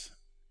happens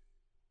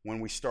when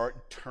we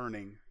start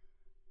turning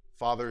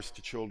fathers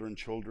to children,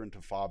 children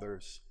to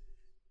fathers,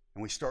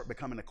 and we start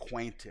becoming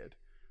acquainted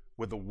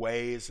with the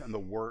ways and the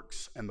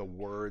works and the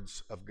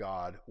words of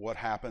God? What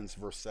happens?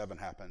 Verse 7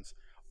 happens.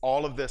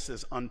 All of this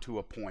is unto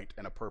a point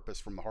and a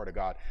purpose from the heart of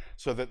God,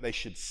 so that they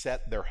should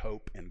set their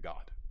hope in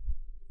God.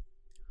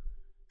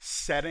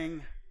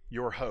 Setting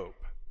your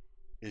hope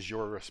is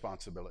your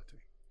responsibility.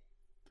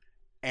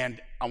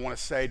 And I want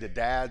to say to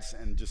dads,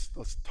 and just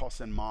let's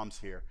toss in moms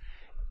here,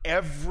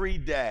 every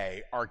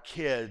day our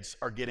kids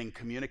are getting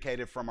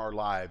communicated from our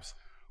lives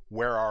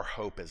where our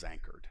hope is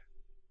anchored.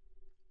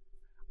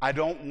 I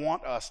don't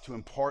want us to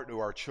impart to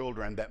our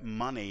children that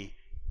money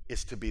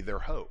is to be their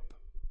hope,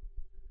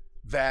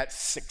 that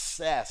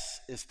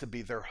success is to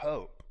be their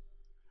hope,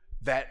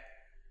 that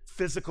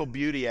physical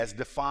beauty as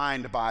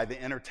defined by the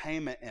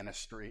entertainment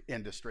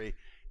industry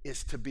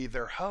is to be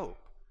their hope.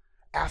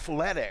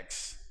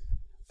 Athletics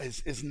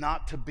is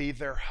not to be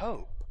their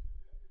hope.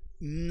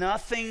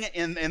 Nothing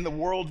in the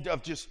world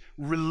of just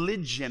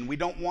religion. We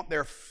don't want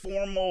their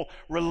formal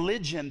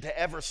religion to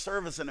ever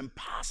serve as an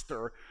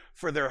imposter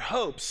for their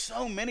hope.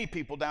 So many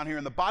people down here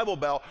in the Bible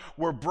Belt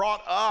were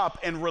brought up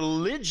and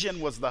religion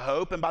was the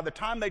hope, and by the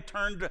time they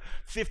turned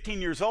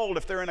 15 years old,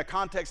 if they're in a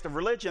context of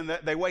religion,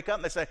 they wake up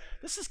and they say,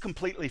 this is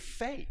completely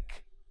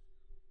fake.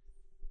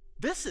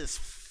 This is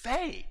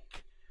fake.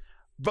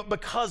 But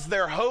because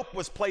their hope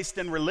was placed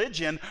in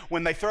religion,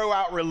 when they throw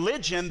out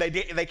religion,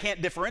 they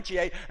can't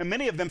differentiate, and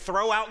many of them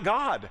throw out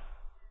God.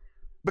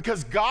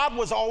 Because God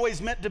was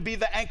always meant to be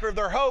the anchor of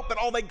their hope, but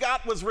all they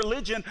got was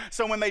religion.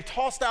 So when they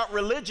tossed out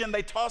religion,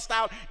 they tossed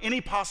out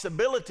any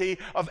possibility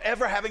of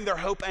ever having their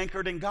hope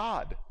anchored in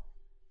God.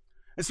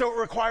 And so it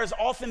requires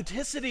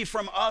authenticity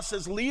from us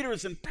as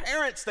leaders and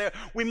parents that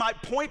we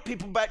might point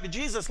people back to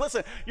Jesus.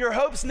 Listen, your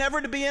hope's never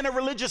to be in a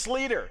religious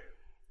leader,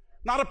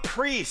 not a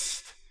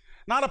priest,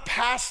 not a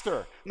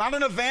pastor, not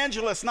an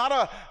evangelist, not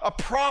a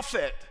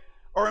prophet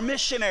or a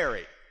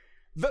missionary.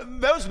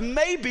 Those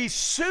may be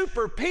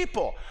super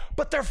people,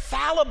 but they're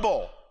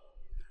fallible.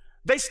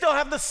 They still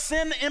have the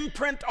sin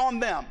imprint on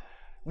them.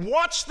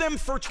 Watch them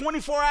for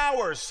 24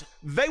 hours.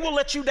 They will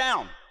let you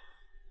down.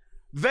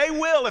 They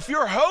will, if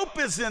your hope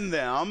is in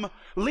them,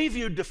 leave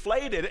you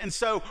deflated. And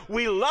so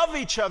we love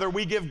each other.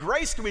 We give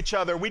grace to each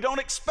other. We don't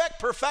expect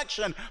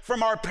perfection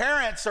from our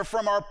parents or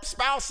from our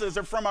spouses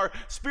or from our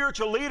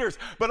spiritual leaders.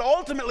 But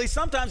ultimately,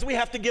 sometimes we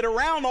have to get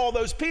around all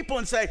those people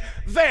and say,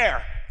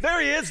 there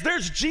he is.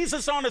 There's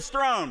Jesus on his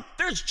throne.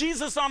 There's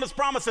Jesus on his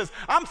promises.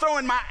 I'm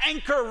throwing my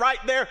anchor right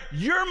there.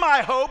 You're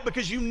my hope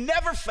because you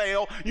never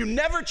fail. You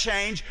never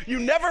change. You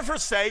never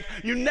forsake.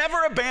 You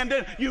never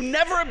abandon. You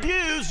never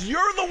abuse.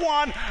 You're the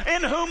one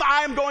in whom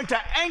I am going to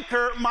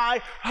anchor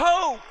my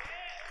hope.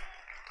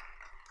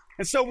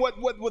 And so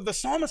what the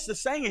psalmist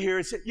is saying here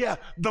is that, yeah,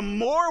 the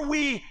more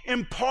we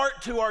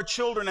impart to our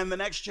children and the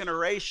next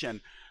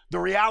generation the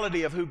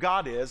reality of who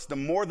God is, the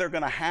more they're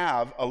going to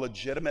have a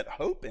legitimate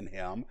hope in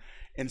him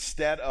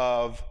instead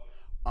of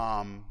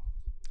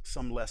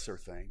some lesser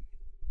thing.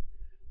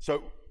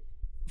 So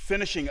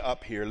finishing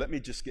up here, let me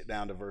just get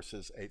down to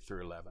verses 8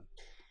 through 11.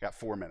 Got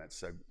 4 minutes,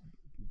 so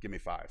give me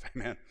 5.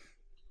 Amen.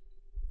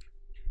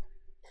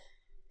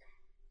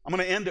 I'm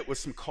going to end it with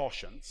some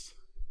cautions.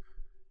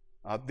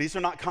 These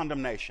are not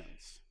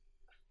condemnations.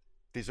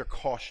 These are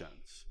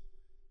cautions.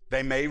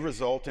 They may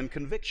result in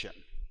conviction,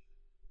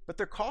 but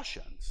they're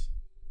cautions.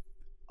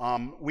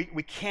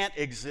 We can't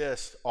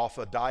exist off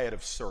a diet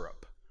of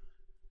syrup.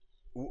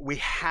 We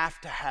have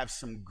to have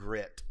some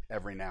grit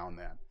every now and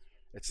then.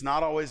 It's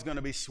not always going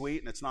to be sweet,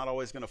 and it's not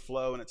always going to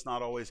flow, and it's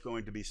not always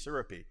going to be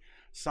syrupy.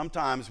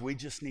 Sometimes we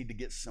just need to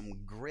get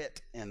some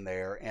grit in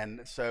there.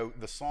 And so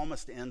the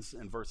psalmist ends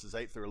in verses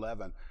 8 through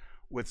 11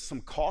 with some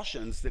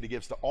cautions that he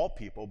gives to all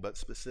people, but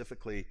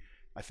specifically,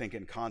 I think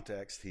in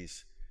context,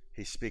 he's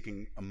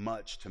speaking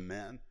much to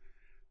men.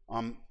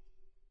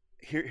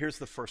 Here's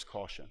the first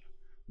caution.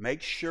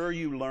 Make sure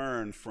you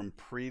learn from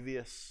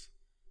previous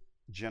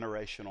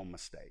generational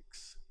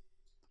mistakes.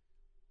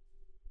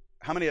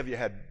 How many of you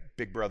had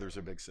big brothers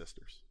or big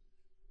sisters?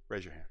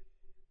 Raise your hand.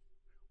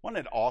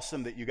 Wasn't it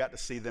awesome that you got to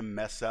see them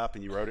mess up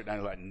and you wrote it down?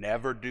 You're like,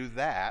 never do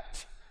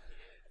that.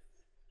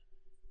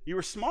 You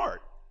were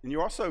smart, and you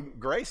were also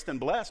graced and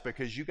blessed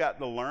because you got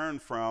to learn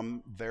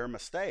from their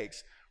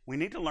mistakes. We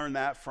need to learn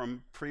that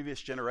from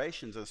previous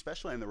generations,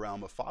 especially in the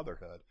realm of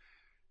fatherhood.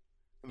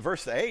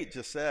 Verse 8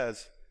 just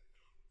says,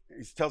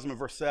 he tells them in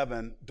verse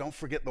 7, don't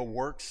forget the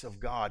works of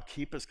God,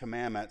 keep his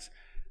commandments,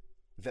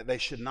 that they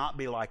should not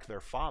be like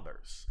their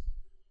fathers.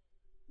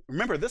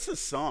 Remember, this is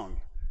sung.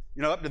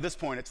 You know, up to this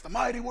point, it's the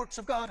mighty works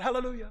of God,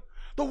 hallelujah.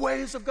 The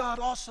ways of God,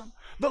 awesome.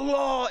 The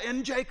law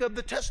in Jacob,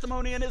 the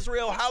testimony in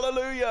Israel,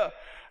 hallelujah.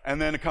 And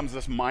then it comes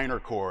this minor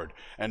chord,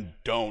 and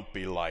don't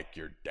be like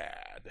your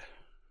dad.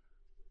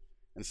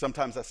 And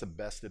sometimes that's the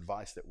best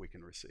advice that we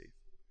can receive.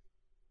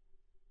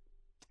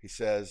 He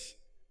says,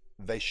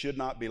 they should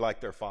not be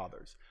like their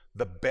fathers.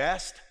 The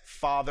best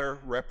father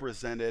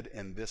represented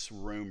in this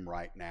room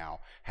right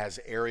now has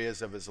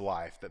areas of his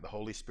life that the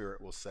Holy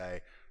Spirit will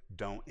say,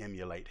 don't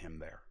emulate him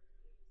there.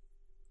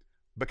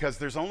 Because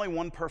there's only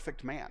one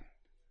perfect man,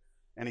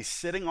 and he's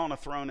sitting on a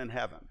throne in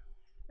heaven.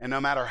 And no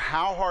matter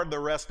how hard the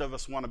rest of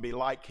us want to be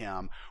like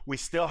him, we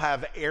still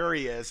have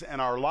areas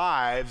in our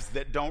lives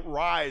that don't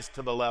rise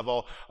to the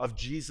level of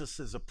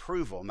Jesus'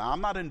 approval. Now,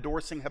 I'm not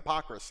endorsing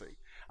hypocrisy.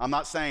 I'm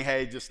not saying,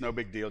 hey, just no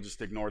big deal,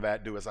 just ignore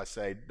that, do as I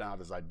say,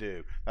 not as I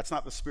do. That's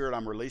not the spirit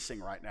I'm releasing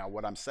right now.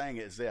 What I'm saying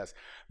is this: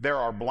 there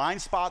are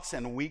blind spots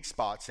and weak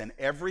spots in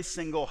every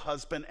single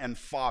husband and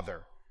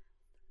father.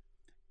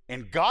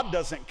 And God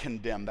doesn't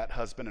condemn that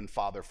husband and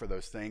father for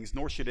those things,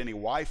 nor should any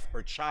wife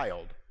or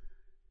child.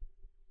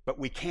 But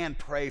we can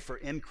pray for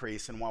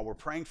increase, and while we're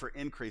praying for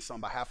increase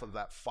on behalf of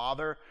that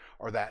father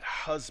or that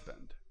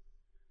husband,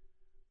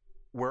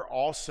 we're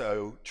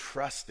also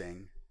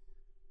trusting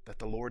that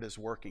the Lord is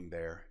working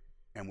there,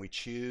 and we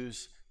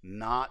choose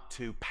not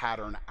to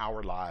pattern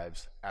our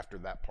lives after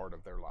that part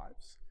of their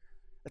lives.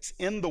 It's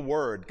in the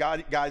Word.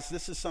 God, guys,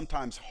 this is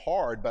sometimes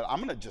hard, but I'm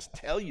going to just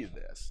tell you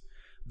this.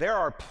 There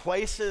are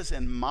places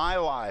in my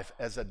life,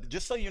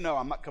 just so you know,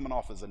 I'm not coming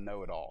off as a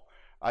know-it-all.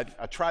 I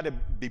try to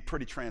be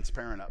pretty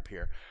transparent up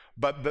here.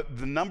 But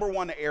the number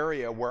one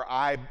area where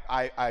I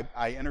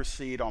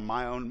intercede on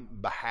my own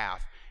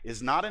behalf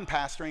is not in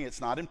pastoring, it's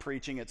not in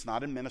preaching, it's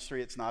not in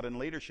ministry, it's not in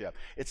leadership.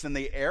 It's in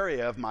the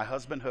area of my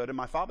husbandhood and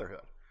my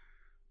fatherhood.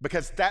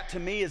 Because that to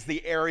me is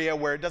the area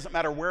where it doesn't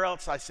matter where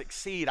else I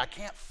succeed, I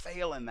can't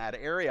fail in that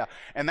area.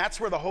 And that's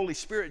where the Holy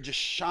Spirit just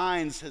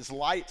shines his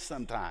light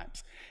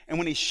sometimes. And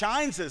when he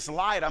shines his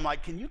light, I'm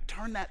like, can you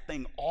turn that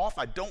thing off?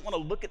 I don't want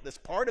to look at this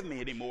part of me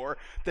anymore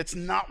that's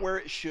not where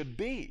it should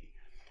be.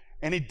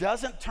 And he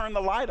doesn't turn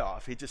the light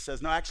off. He just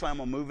says, no, actually, I'm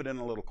going to move it in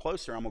a little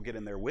closer. I'm going to get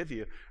in there with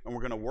you, and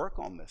we're going to work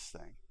on this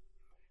thing.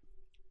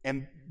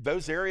 And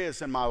those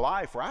areas in my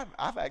life where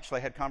I've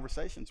actually had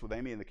conversations with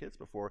Amy and the kids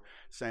before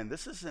saying,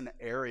 this is an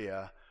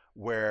area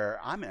where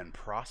I'm in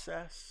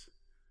process.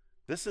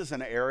 This is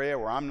an area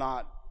where I'm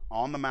not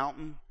on the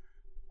mountain.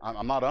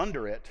 I'm not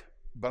under it,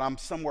 but I'm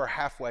somewhere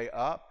halfway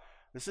up.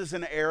 This is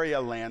an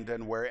area,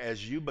 Landon, where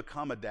as you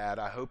become a dad,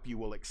 I hope you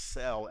will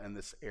excel in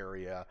this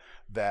area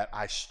that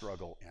I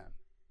struggle in.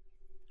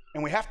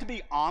 And we have to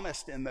be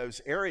honest in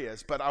those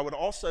areas, but I would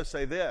also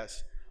say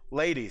this.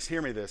 Ladies,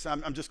 hear me this.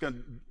 I'm going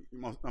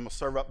to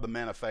serve up the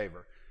men a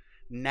favor.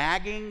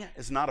 Nagging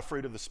is not a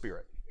fruit of the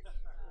Spirit.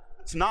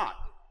 It's not.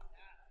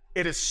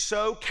 It is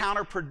so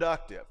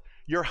counterproductive.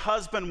 Your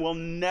husband will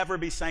never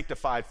be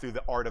sanctified through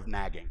the art of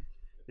nagging.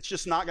 It's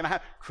just not going to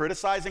happen.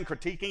 Criticizing,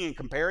 critiquing, and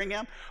comparing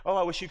him. Oh,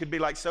 I wish you could be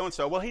like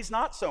so-and-so. Well, he's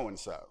not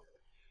so-and-so.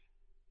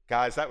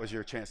 Guys, that was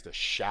your chance to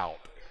shout.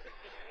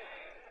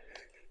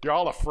 You're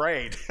all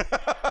afraid.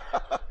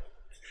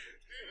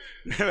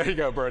 There you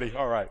go, Bertie.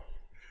 All right.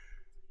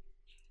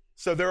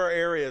 So there are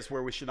areas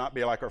where we should not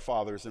be like our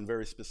fathers, and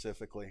very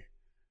specifically,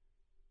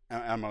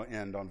 I'm going to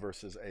end on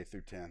verses 8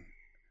 through 10.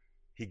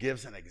 He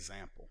gives an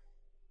example.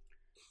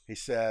 He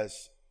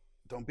says,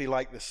 don't be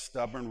like this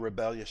stubborn,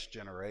 rebellious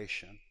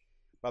generation.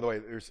 By the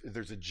way,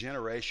 there's a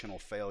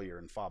generational failure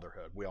in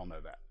fatherhood. We all know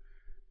that.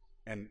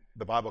 And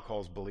the Bible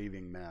calls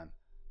believing men,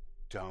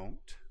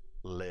 don't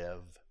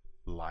live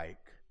like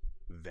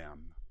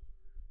them.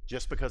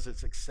 Just because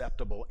it's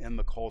acceptable in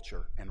the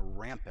culture and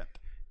rampant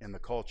in the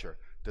culture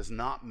does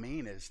not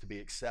mean it is to be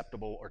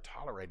acceptable or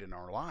tolerated in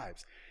our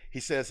lives. He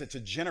says it's a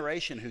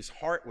generation whose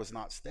heart was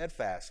not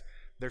steadfast.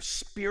 Their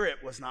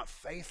spirit was not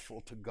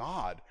faithful to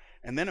God.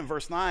 And then in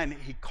verse 9,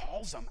 he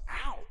calls them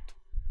out.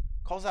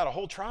 Calls out a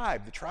whole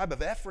tribe, the tribe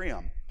of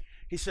Ephraim.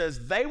 He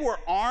says they were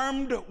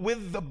armed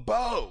with the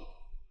bow.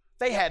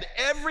 They had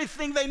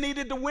everything they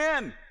needed to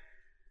win.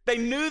 They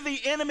knew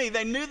the enemy.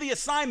 They knew the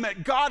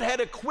assignment. God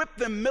had equipped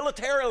them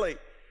militarily.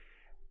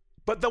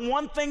 But the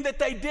one thing that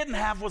they didn't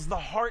have was the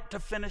heart to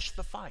finish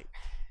the fight.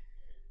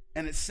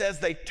 And it says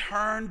they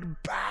turned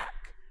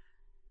back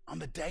on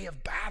the day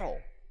of battle.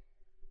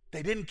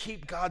 They didn't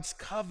keep God's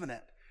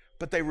covenant,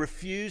 but they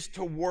refused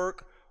to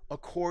work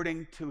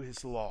according to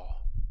his law.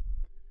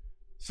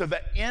 So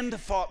the end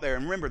thought there,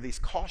 and remember, these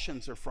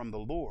cautions are from the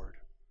Lord.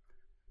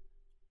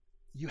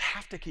 You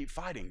have to keep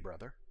fighting,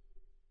 brother.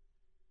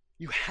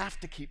 You have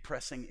to keep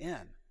pressing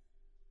in.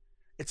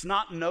 It's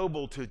not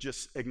noble to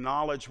just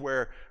acknowledge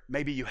where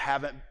maybe you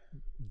haven't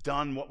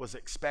done what was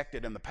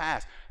expected in the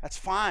past. That's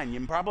fine.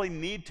 You probably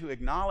need to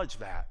acknowledge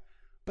that.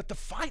 But the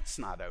fight's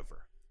not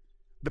over.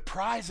 the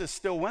prize is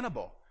still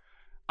winnable.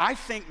 I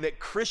think that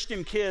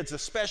Christian kids,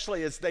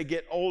 especially as they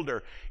get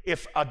older,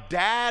 if a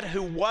dad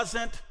who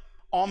wasn't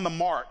on the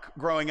mark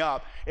growing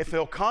up, if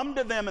he'll come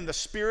to them in the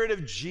spirit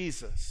of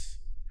Jesus,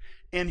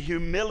 in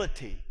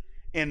humility,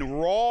 in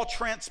raw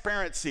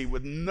transparency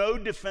with no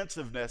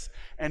defensiveness,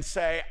 and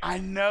say, I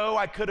know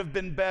I could have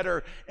been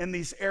better in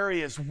these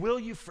areas. Will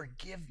you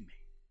forgive me?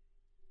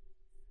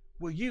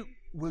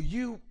 Will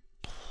you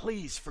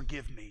please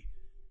forgive me?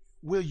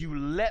 Will you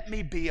let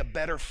me be a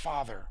better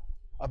father,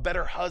 a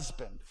better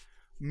husband,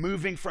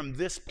 moving from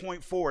this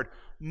point forward?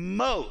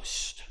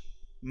 Most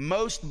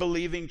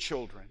believing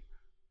children,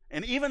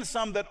 and even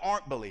some that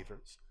aren't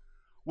believers,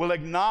 will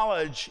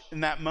acknowledge in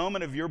that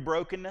moment of your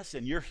brokenness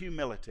and your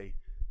humility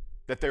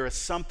that there is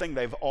something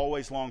they've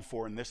always longed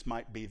for, and this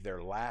might be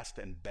their last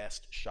and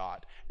best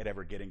shot at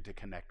ever getting to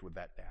connect with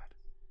that dad.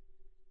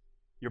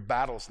 Your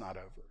battle's not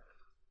over.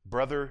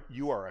 Brother,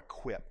 you are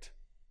equipped.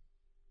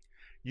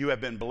 You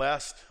have been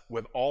blessed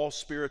with all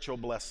spiritual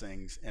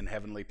blessings in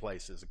heavenly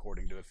places,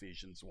 according to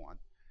Ephesians 1.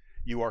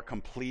 You are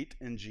complete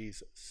in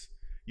Jesus.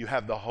 You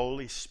have the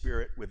Holy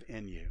Spirit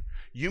within you.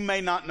 You may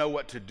not know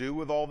what to do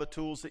with all the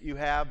tools that you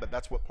have, but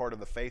that's what part of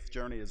the faith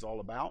journey is all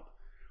about.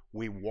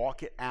 We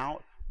walk it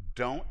out.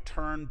 Don't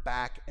turn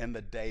back in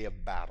the day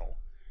of battle.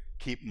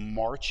 Keep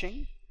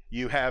marching.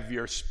 You have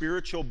your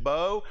spiritual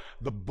bow.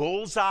 The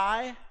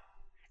bullseye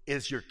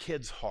is your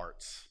kids'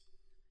 hearts,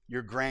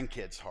 your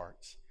grandkids'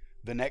 hearts,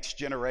 the next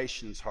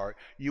generation's heart.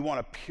 You want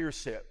to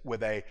pierce it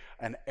with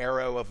an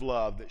arrow of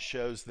love that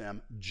shows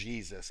them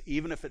Jesus,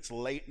 even if it's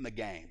late in the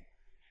game.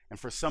 And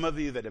for some of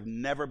you that have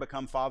never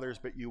become fathers,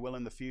 but you will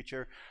in the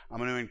future, I'm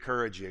going to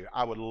encourage you.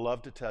 I would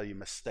love to tell you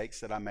mistakes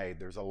that I made.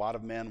 There's a lot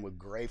of men with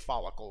gray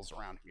follicles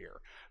around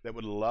here that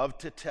would love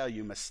to tell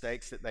you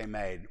mistakes that they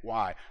made.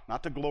 Why?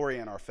 Not to glory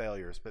in our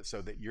failures, but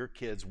so that your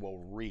kids will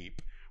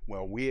reap.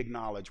 Well, we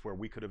acknowledge where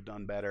we could have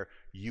done better.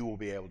 You will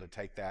be able to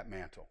take that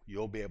mantle.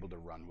 You'll be able to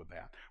run with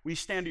that. Will you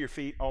stand to your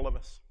feet, all of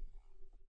us?